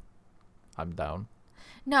I'm down.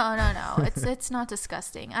 No. It's not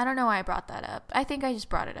disgusting. I don't know why I brought that up. I think I just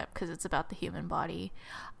brought it up because it's about the human body.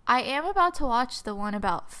 I am about to watch the one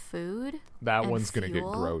about food. That and one's gonna get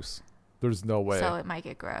fuel, gross. There's no way. So it might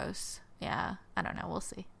get gross. Yeah. I don't know. We'll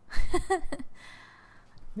see.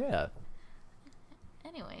 Yeah.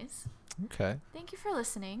 Anyways, Okay. thank you for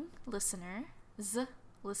listening, listeners.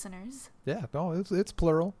 listeners. Yeah, no, it's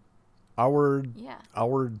plural. Our Yeah.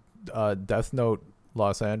 Death Note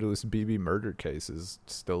Los Angeles BB murder case is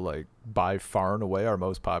still like by far and away our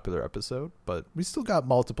most popular episode, but we still got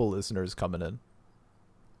multiple listeners coming in.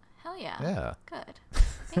 Hell yeah. Yeah. Good.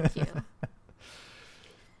 Thank you.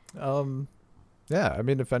 Yeah, I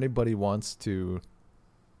mean, if anybody wants to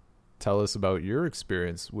tell us about your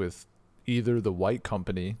experience with either the White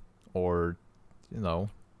Company or, you know,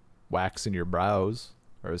 waxing your brows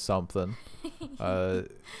or something,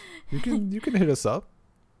 you can hit us up,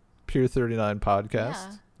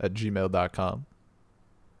 Pier39podcast at gmail.com.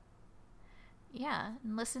 Yeah,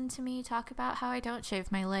 and listen to me talk about how I don't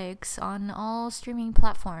shave my legs on all streaming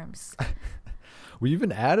platforms. We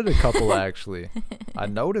even added a couple actually. I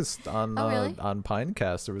noticed on really? On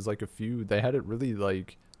Pinecast there was like a few. They had it really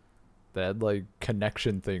like they had like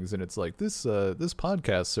connection things, and it's like this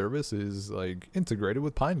podcast service is like integrated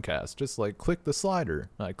with Pinecast. Just like click the slider.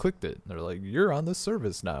 And I clicked it. And they're like, you're on this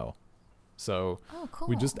service now. So cool.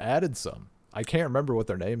 we just added some. I can't remember what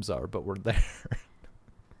their names are, but we're there.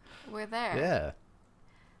 We're there. Yeah.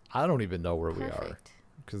 I don't even know where Perfect. we are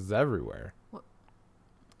because it's everywhere.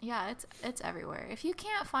 Yeah, it's everywhere. If you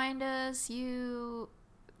can't find us, you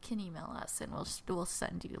can email us and we'll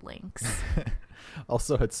send you links.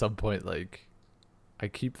 Also, at some point, like, I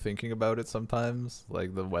keep thinking about it sometimes,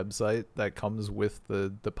 like the website that comes with the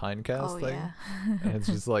Pinecast thing. Yeah. And it's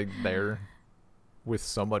just like there with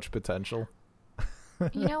so much potential.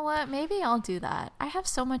 You know what? Maybe I'll do that. I have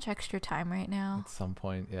so much extra time right now. At some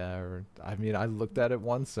point, yeah. Or, I mean, I looked at it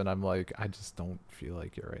once and I'm like, I just don't feel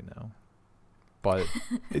like it right now. But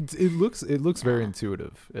it looks very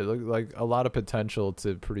intuitive. It looks like a lot of potential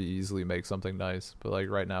to pretty easily make something nice. But like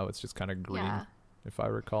right now, it's just kind of green, if I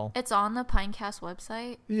recall. It's on the Pinecast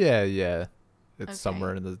website. Yeah. It's Okay.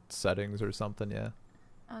 somewhere in the settings or something. Yeah.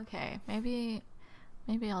 Okay, maybe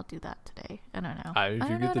I'll do that today. I don't know. If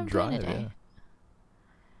you get the drive, yeah.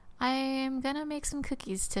 I'm gonna make some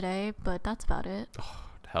cookies today, but that's about it. Oh,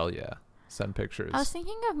 hell yeah! Send pictures. I was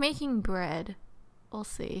thinking of making bread. We'll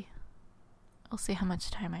see. I'll see how much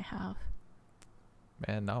time I have.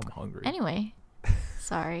 Man, now I'm hungry. Anyway,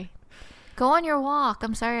 sorry. Go on your walk.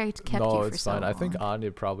 I'm sorry I kept you for so long. No, it's fine. I think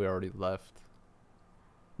Anya probably already left.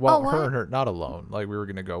 Well, her and her, not alone. Like, we were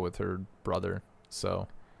going to go with her brother, so.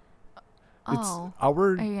 Are you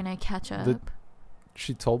going to catch up?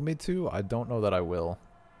 She told me to. I don't know that I will.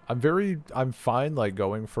 I'm fine, like,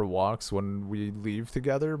 going for walks when we leave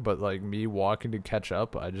together, but, like, me walking to catch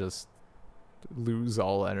up, I just lose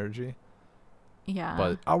all energy. Yeah.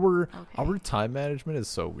 But our time management is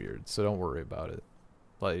so weird, so don't worry about it.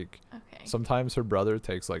 Like, sometimes her brother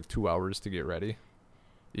takes like 2 hours to get ready,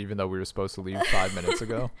 even though we were supposed to leave 5 minutes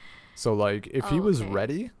ago. So like, if he was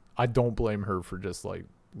ready, I don't blame her for just like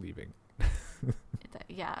leaving.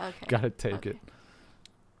 Yeah. Okay. Gotta take it.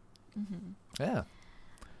 Mm-hmm. Yeah.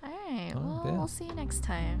 All right. Well, we'll see you next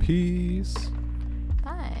time. Peace.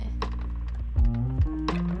 Bye.